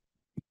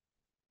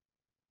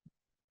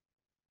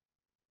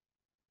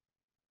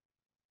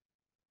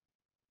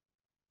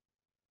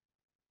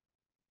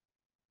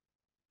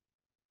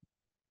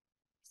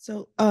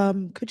 So,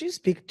 could you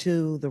speak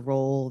to the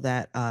role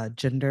that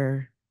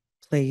gender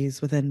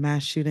plays within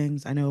mass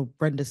shootings? I know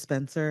Brenda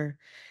Spencer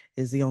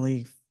is the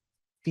only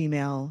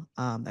female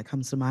that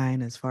comes to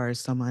mind as far as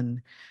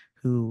someone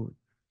who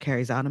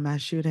carries out a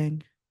mass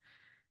shooting?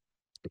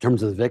 In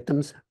terms of the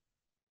victims,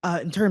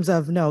 In terms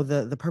of, no,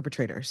 the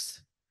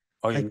perpetrators.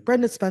 oh, Like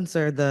Brenda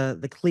Spencer,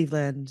 the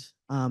Cleveland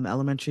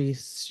elementary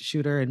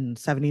shooter in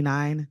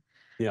 '79.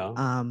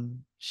 yeah.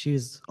 She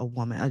was a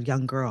woman, a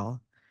young girl.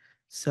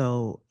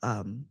 So,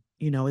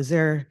 is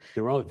there,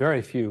 There were only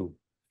very few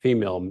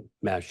female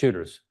mass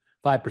shooters,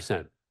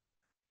 5%.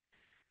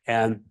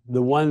 And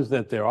the ones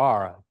that there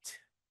are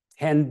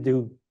tend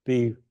to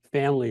be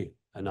family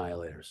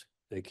annihilators.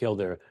 They kill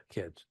their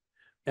kids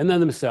and then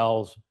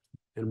themselves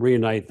and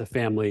reunite the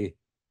family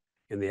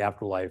in the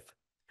afterlife.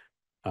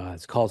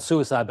 It's called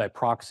suicide by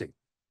proxy,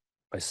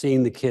 by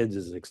seeing the kids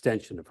as an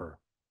extension of her.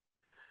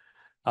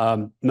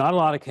 Not a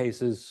lot of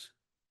cases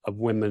of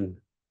women.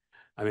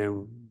 I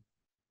mean,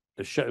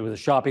 it was a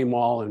shopping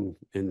mall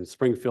in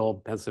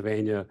Springfield,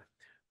 Pennsylvania.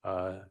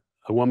 A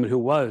woman who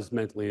was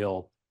mentally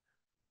ill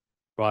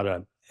brought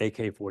a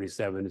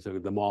AK-47 to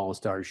the mall and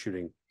started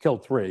shooting,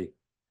 killed 3.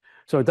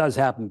 So it does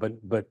happen,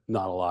 but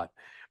not a lot.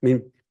 I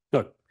mean,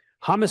 look,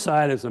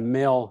 homicide is a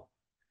male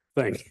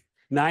thing.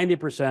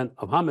 90%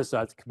 of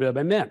homicides are committed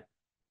by men.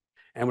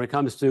 And when it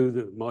comes to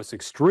the most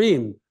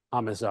extreme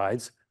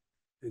homicides,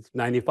 it's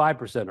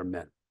 95% are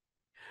men.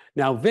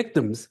 Now,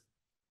 victims,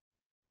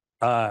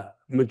 the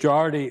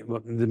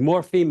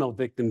more female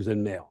victims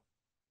than male.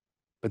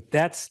 But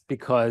that's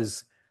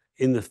because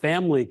in the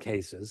family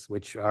cases,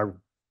 which are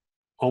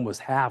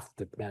almost half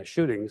the mass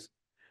shootings,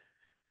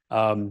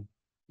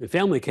 the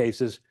family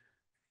cases,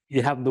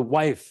 you have the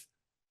wife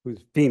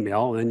who's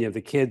female, and then you have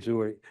the kids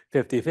who are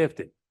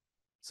 50-50.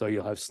 So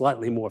you'll have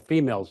slightly more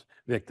females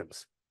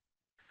victims.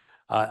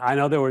 I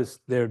know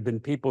there have been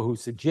people who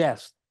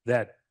suggest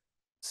that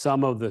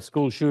some of the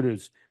school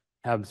shooters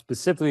have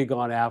specifically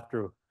gone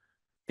after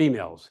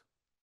females.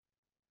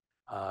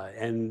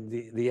 And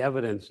the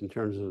evidence in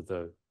terms of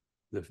the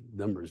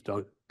numbers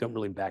don't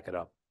really back it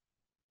up.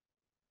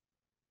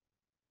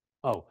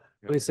 Oh,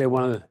 let me say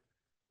one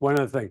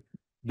other thing.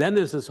 Then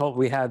there's this whole,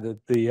 we had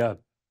the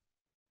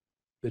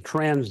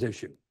trans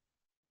issue.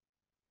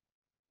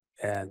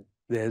 And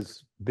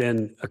there's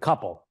been a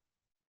couple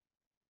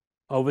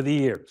over the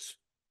years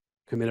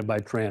committed by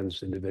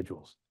trans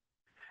individuals.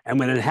 And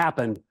when it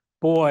happened,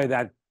 boy,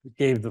 that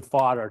gave the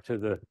fodder to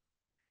the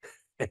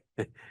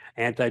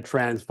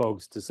anti-trans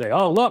folks to say,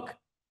 oh, look,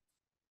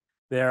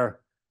 they're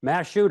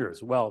mass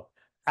shooters. Well,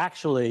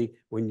 actually,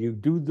 when you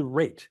do the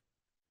rate,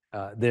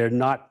 they're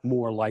not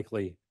more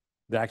likely,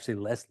 they're actually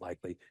less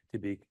likely to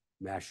be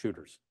mass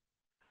shooters.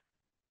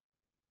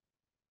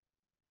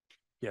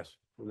 Yes,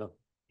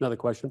 another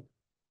question?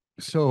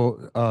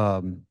 So,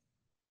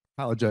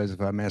 apologize if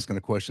I'm asking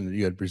a question that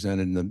you had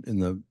presented in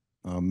the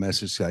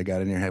message I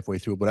got in here halfway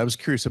through, but I was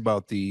curious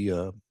about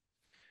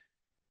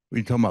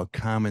we talking about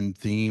common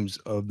themes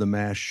of the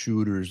mass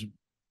shooters,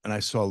 and I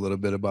saw a little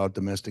bit about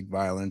domestic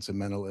violence and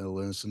mental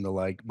illness and the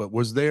like, but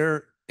was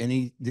there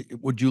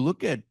would you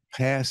look at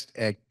past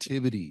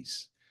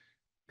activities?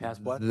 Past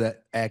what?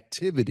 That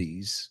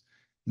activities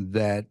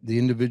that the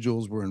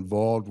individuals were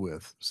involved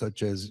with,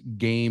 such as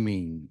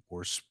gaming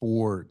or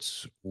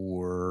sports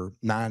or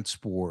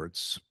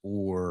non-sports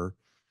or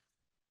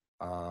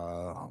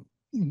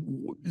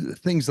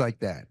things like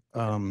that,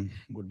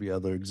 would be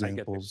other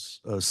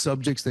examples.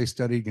 Subjects they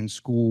studied in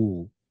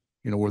school,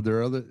 were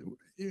there other,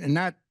 and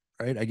not,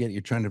 right, I get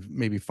you're trying to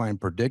maybe find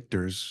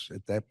predictors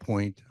at that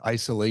point,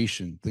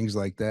 isolation, things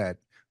like that.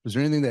 Was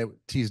there anything that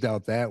teased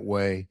out that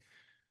way?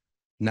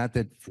 Not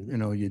that,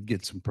 you'd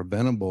get some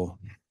preventable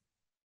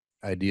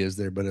ideas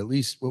there, but at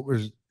least what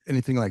was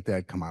anything like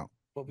that come out?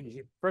 Well,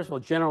 first of all,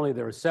 generally,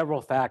 there are several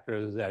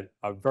factors that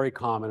are very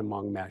common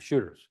among mass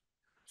shooters.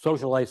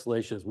 Social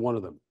isolation is one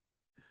of them.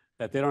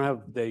 That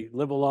they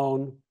live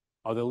alone,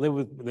 or they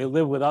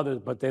live with others,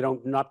 but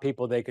not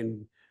people they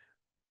can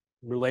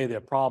relay their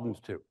problems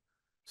to.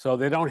 So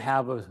they don't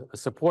have a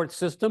support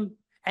system,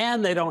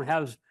 and they don't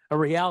have a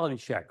reality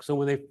check. So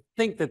when they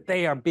think that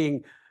they are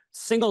being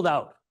singled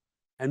out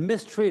and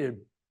mistreated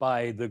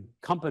by the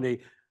company,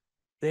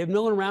 they have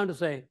no one around to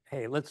say,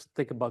 hey, let's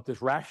think about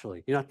this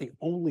rationally. You're not the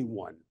only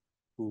one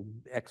who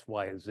X,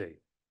 Y, and Z.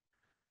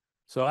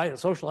 So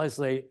social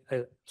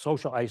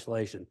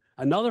isolation.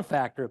 Another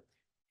factor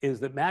is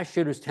that mass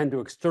shooters tend to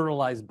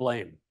externalize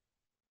blame.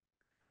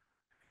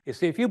 You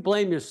see, if you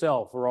blame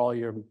yourself for all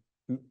your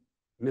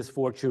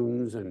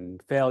misfortunes and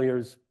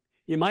failures,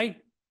 you might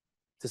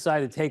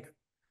decide to take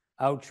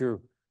out your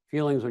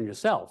feelings on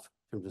yourself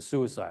in terms of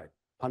suicide,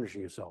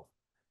 punishing yourself.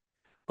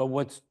 But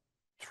what's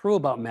true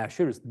about mass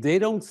shooters, they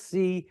don't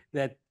see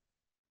that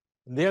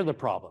they're the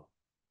problem.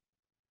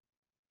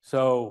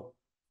 So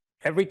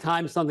every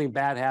time something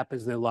bad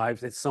happens in their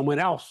lives, it's someone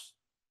else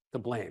to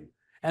blame.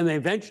 And they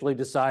eventually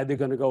decide they're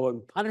going to go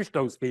and punish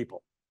those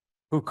people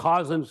who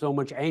cause them so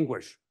much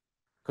anguish,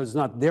 because it's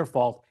not their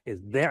fault,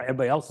 it's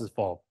everybody else's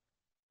fault.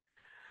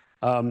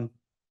 So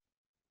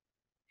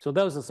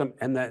those are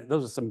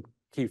some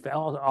key.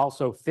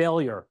 Also,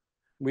 failure.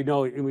 We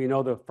know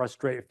the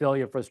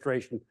failure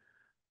frustration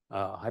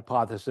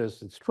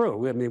hypothesis. It's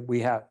true. I mean,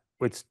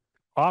 it's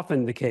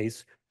often the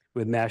case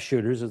with mass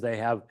shooters is they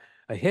have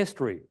a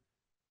history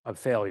of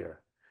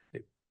failure.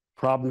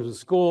 Problems in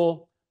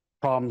school,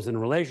 problems in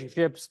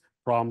relationships,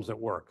 problems at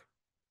work.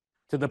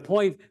 To the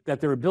point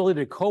that their ability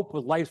to cope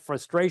with life's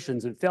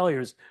frustrations and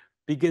failures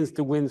begins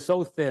to wear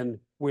so thin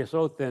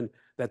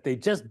that they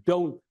just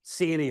don't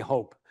see any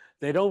hope.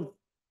 They don't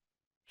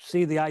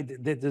see the idea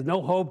that there's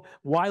no hope.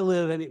 Why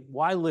live?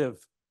 Why live?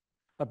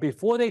 But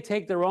before they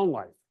take their own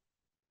life,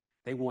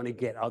 they want to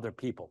get other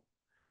people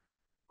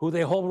who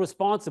they hold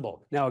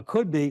responsible. Now, it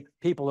could be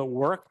people at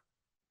work.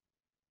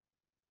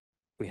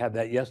 We had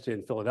that yesterday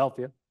in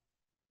Philadelphia.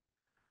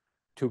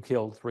 2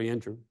 killed, 3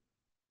 injured.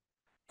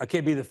 It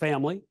could be the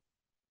family,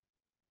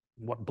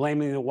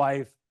 blaming the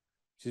wife.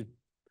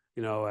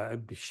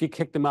 She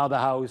kicked them out of the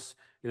house.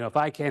 If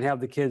I can't have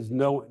the kids,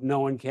 no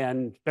one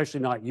can, especially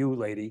not you,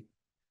 lady.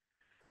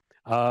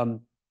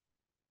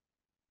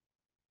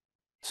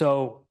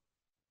 So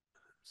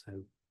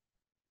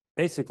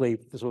basically,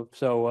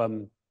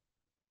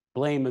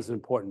 blame is an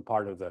important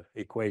part of the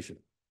equation.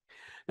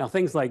 Now,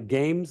 things like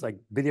games, like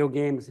video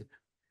games,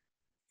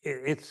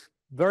 it's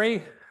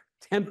very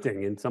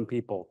tempting, and some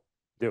people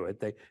do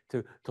it,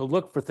 to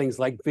look for things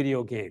like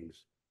video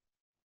games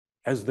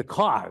as the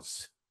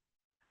cause.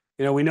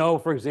 We know,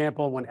 for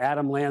example, when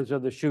Adam Lanza,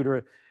 the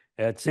shooter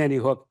at Sandy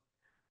Hook,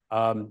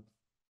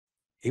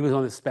 he was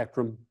on the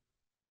spectrum,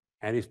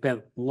 and he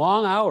spent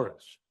long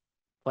hours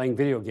playing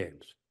video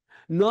games.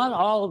 Not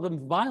all of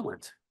them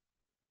violent.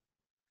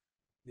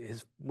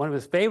 One of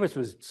his favorites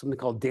was something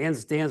called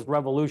Dance Dance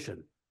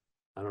Revolution.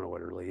 I don't know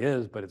what it really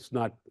is, but it's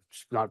not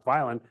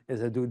violent.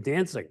 It's a dude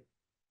dancing.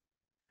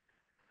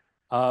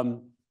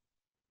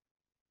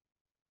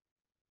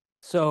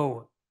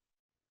 So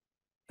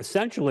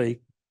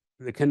essentially,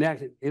 the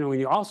connection, when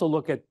you also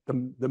look at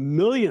the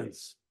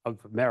millions of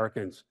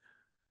Americans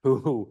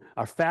who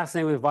are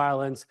fascinated with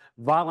violence,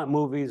 violent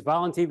movies,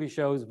 violent TV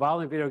shows,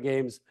 violent video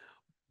games,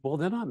 well,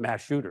 they're not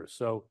mass shooters.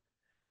 So,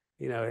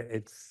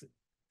 it's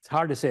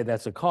hard to say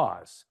that's a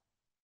cause.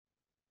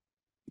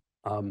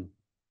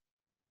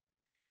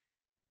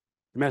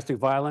 Domestic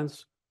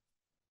violence,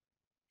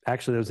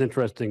 actually, it was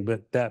interesting,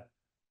 but that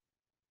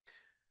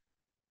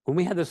when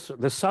we had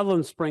the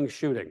Sutherland Springs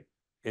shooting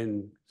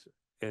in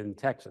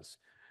Texas,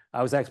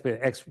 I was actually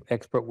an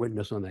expert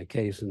witness on that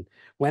case. And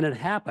when it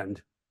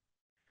happened,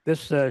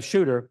 this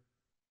shooter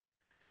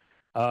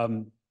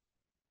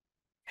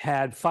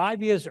had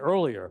 5 years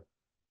earlier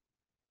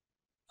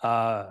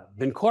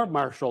been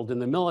court-martialed in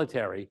the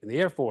military, in the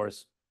Air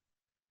Force,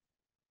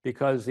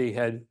 because he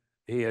had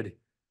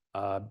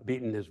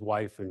beaten his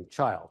wife and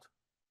child.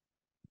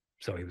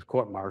 So he was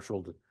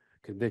court-martialed,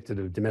 convicted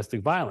of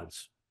domestic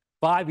violence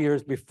 5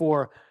 years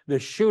before the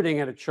shooting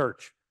at a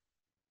church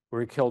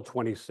where he killed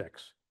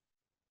 26.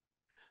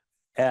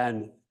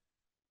 And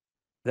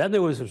then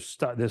there was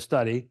this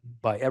study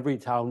by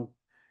Everytown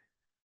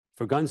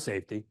for Gun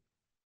Safety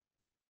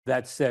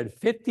that said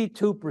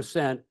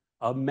 52%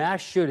 of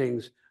mass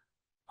shootings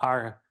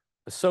are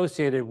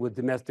associated with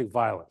domestic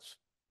violence.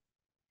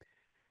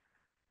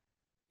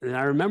 And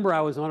I remember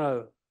I was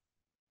on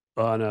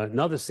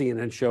another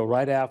CNN show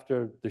right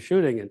after the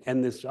shooting,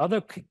 and this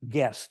other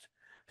guest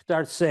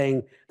starts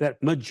saying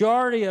that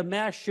majority of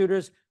mass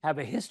shooters have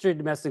a history of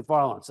domestic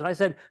violence. And I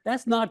said,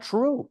 that's not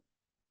true.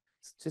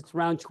 It's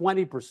around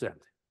 20%.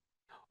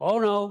 Oh,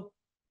 no,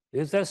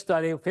 there's that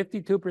study,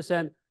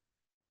 52%.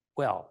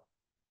 Well,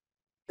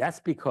 that's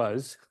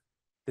because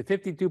the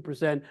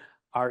 52%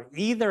 are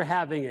either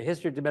having a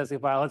history of domestic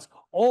violence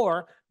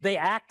or the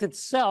act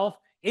itself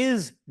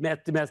is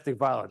domestic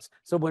violence.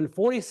 So when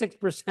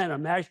 46%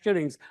 of mass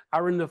shootings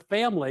are in the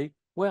family,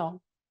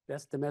 well,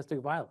 that's domestic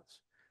violence.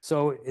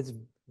 So it's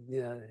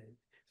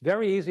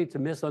very easy to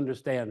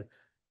misunderstand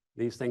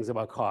these things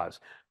about cause.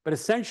 But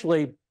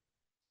essentially,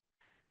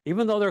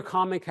 even though there are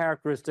common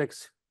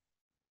characteristics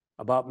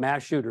about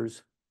mass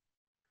shooters,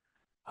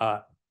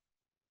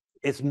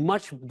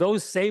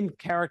 those same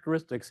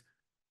characteristics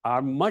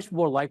are much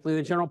more likely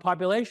than the general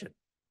population.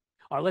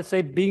 Or let's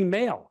say being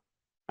male.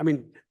 I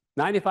mean,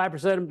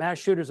 95% of mass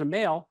shooters are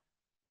male,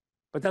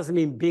 but doesn't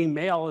mean being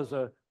male is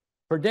a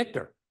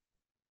predictor.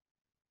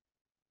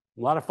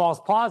 A lot of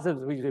false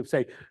positives, we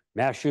say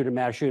mass shooter,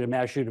 mass shooter,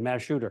 mass shooter,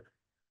 mass shooter.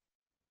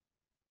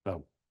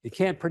 So you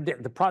can't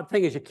predict. The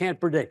thing is you can't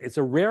predict. It's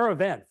a rare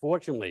event,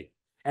 fortunately.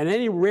 And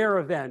any rare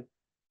event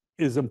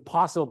is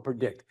impossible to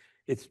predict.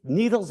 It's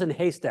needles in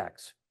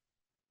haystacks.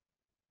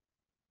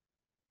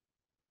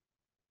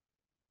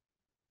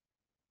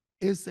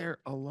 Is there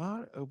a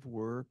lot of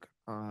work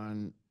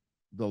on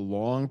the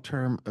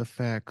long-term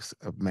effects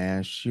of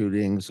mass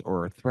shootings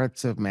or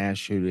threats of mass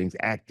shootings,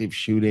 active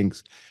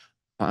shootings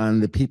on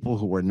the people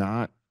who were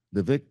not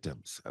the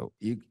victims? So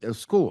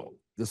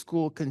the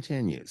school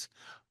continues.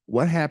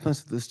 What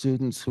happens to the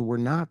students who were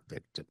not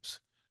victims?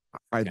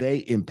 Are they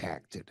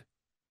impacted?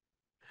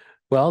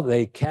 Well,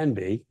 they can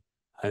be.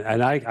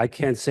 And I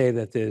can't say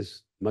that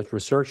there's much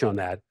research on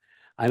that.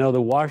 I know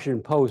the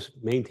Washington Post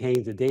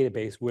maintains a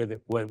database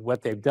where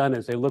what they've done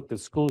is they looked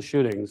at school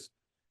shootings,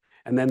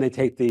 and then they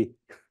take the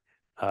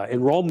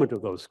enrollment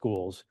of those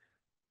schools.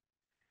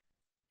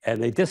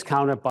 And they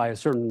discount it by a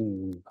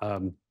certain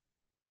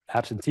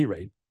absentee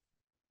rate.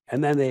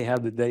 And then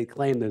they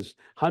claim there's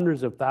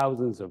hundreds of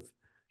thousands of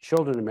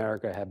children in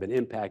America have been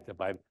impacted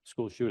by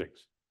school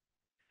shootings.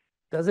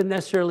 Doesn't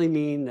necessarily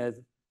mean that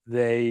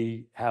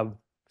they have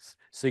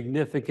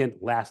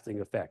significant lasting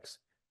effects.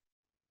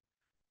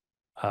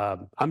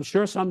 I'm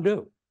sure some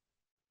do,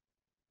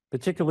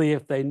 particularly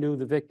if they knew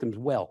the victims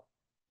well.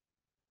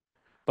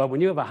 But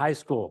when you have a high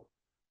school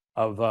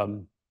of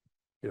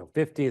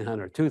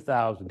 1,500,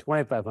 2,000,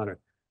 2,500,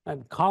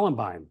 and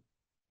Columbine,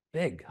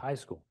 big high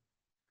school.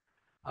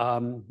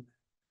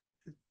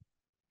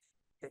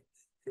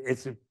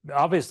 It's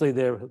obviously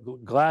they're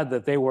glad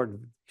that they weren't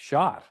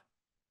shot,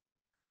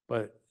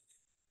 but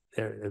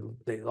a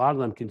lot of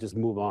them can just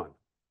move on.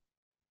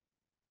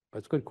 But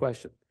it's a good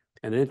question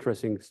and an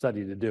interesting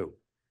study to do,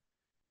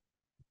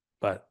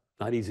 but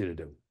not easy to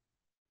do.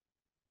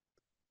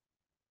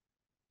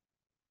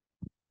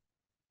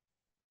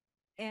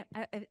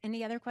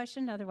 Any other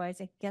question? Otherwise,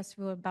 I guess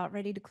we're about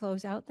ready to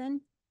close out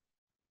then.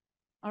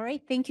 All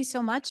right, thank you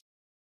so much.